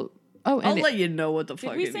podcast. We'll. Oh, and I'll let you know what the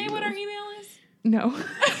fuck. Did we it say is. what our email is? no.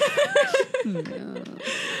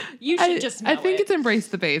 You should just know I think it. it's embrace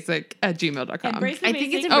the basic at gmail.com. Embrace the I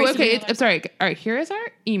think it's basic. Oh, Embrace okay. the I'm sorry. All right. Here is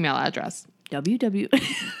our email address.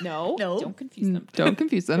 No, don't confuse them. Don't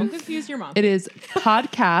confuse them. Don't confuse your mom. It is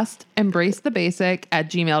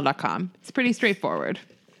podcastembracethebasic@gmail.com. It's pretty straightforward.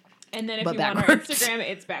 And then if But you want our backwards. Instagram,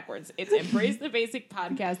 it's backwards. It's Embrace the Basic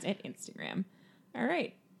Podcast at Instagram. All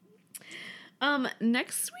right.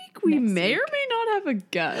 Next week we Next may week. or may not have a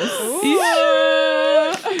guest.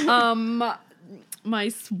 My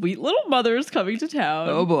sweet little mother is coming to town.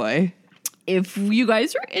 Oh boy. If you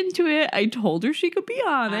guys are into it, I told her she could be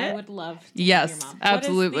on I it. would love to Yes, have your mom.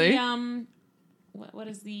 absolutely. What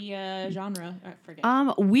is the genre? I forget.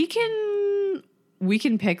 We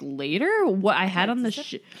can pick later. What I had on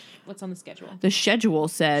the What's on the schedule? the schedule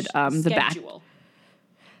said the back Schedule.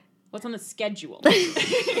 What's on the schedule?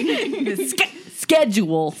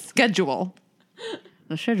 schedule. Schedule.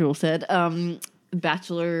 The schedule said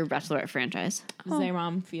Bachelorette franchise. Does their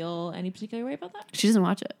mom feel any particular way about that? She doesn't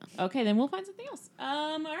watch it. Okay, then we'll find something else.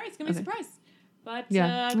 All right, it's gonna be a surprise. But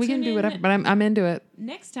Yeah, we can tune do in whatever, but I'm into it.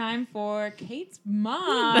 next time for Kate's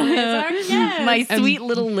mom is our guest. My sweet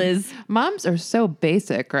little Liz. Moms are so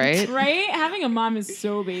basic, right? Right? Having a mom is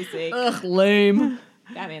so basic. Ugh, lame.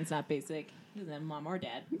 That man's not basic. He doesn't have a mom or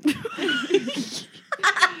dad.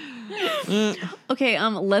 Okay,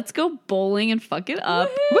 let's go bowling and fuck it up.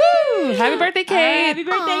 Woo! Happy birthday, Kate. Happy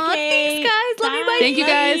birthday, Aw, Kate. thanks, guys. Love you, bye. Thank you,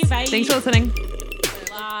 guys. Bye. Thanks for listening.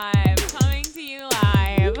 Live. Coming to you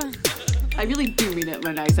live. I really do mean it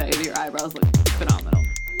when I say your eyebrows look phenomenal.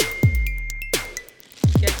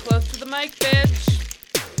 Get close to the mic, bitch.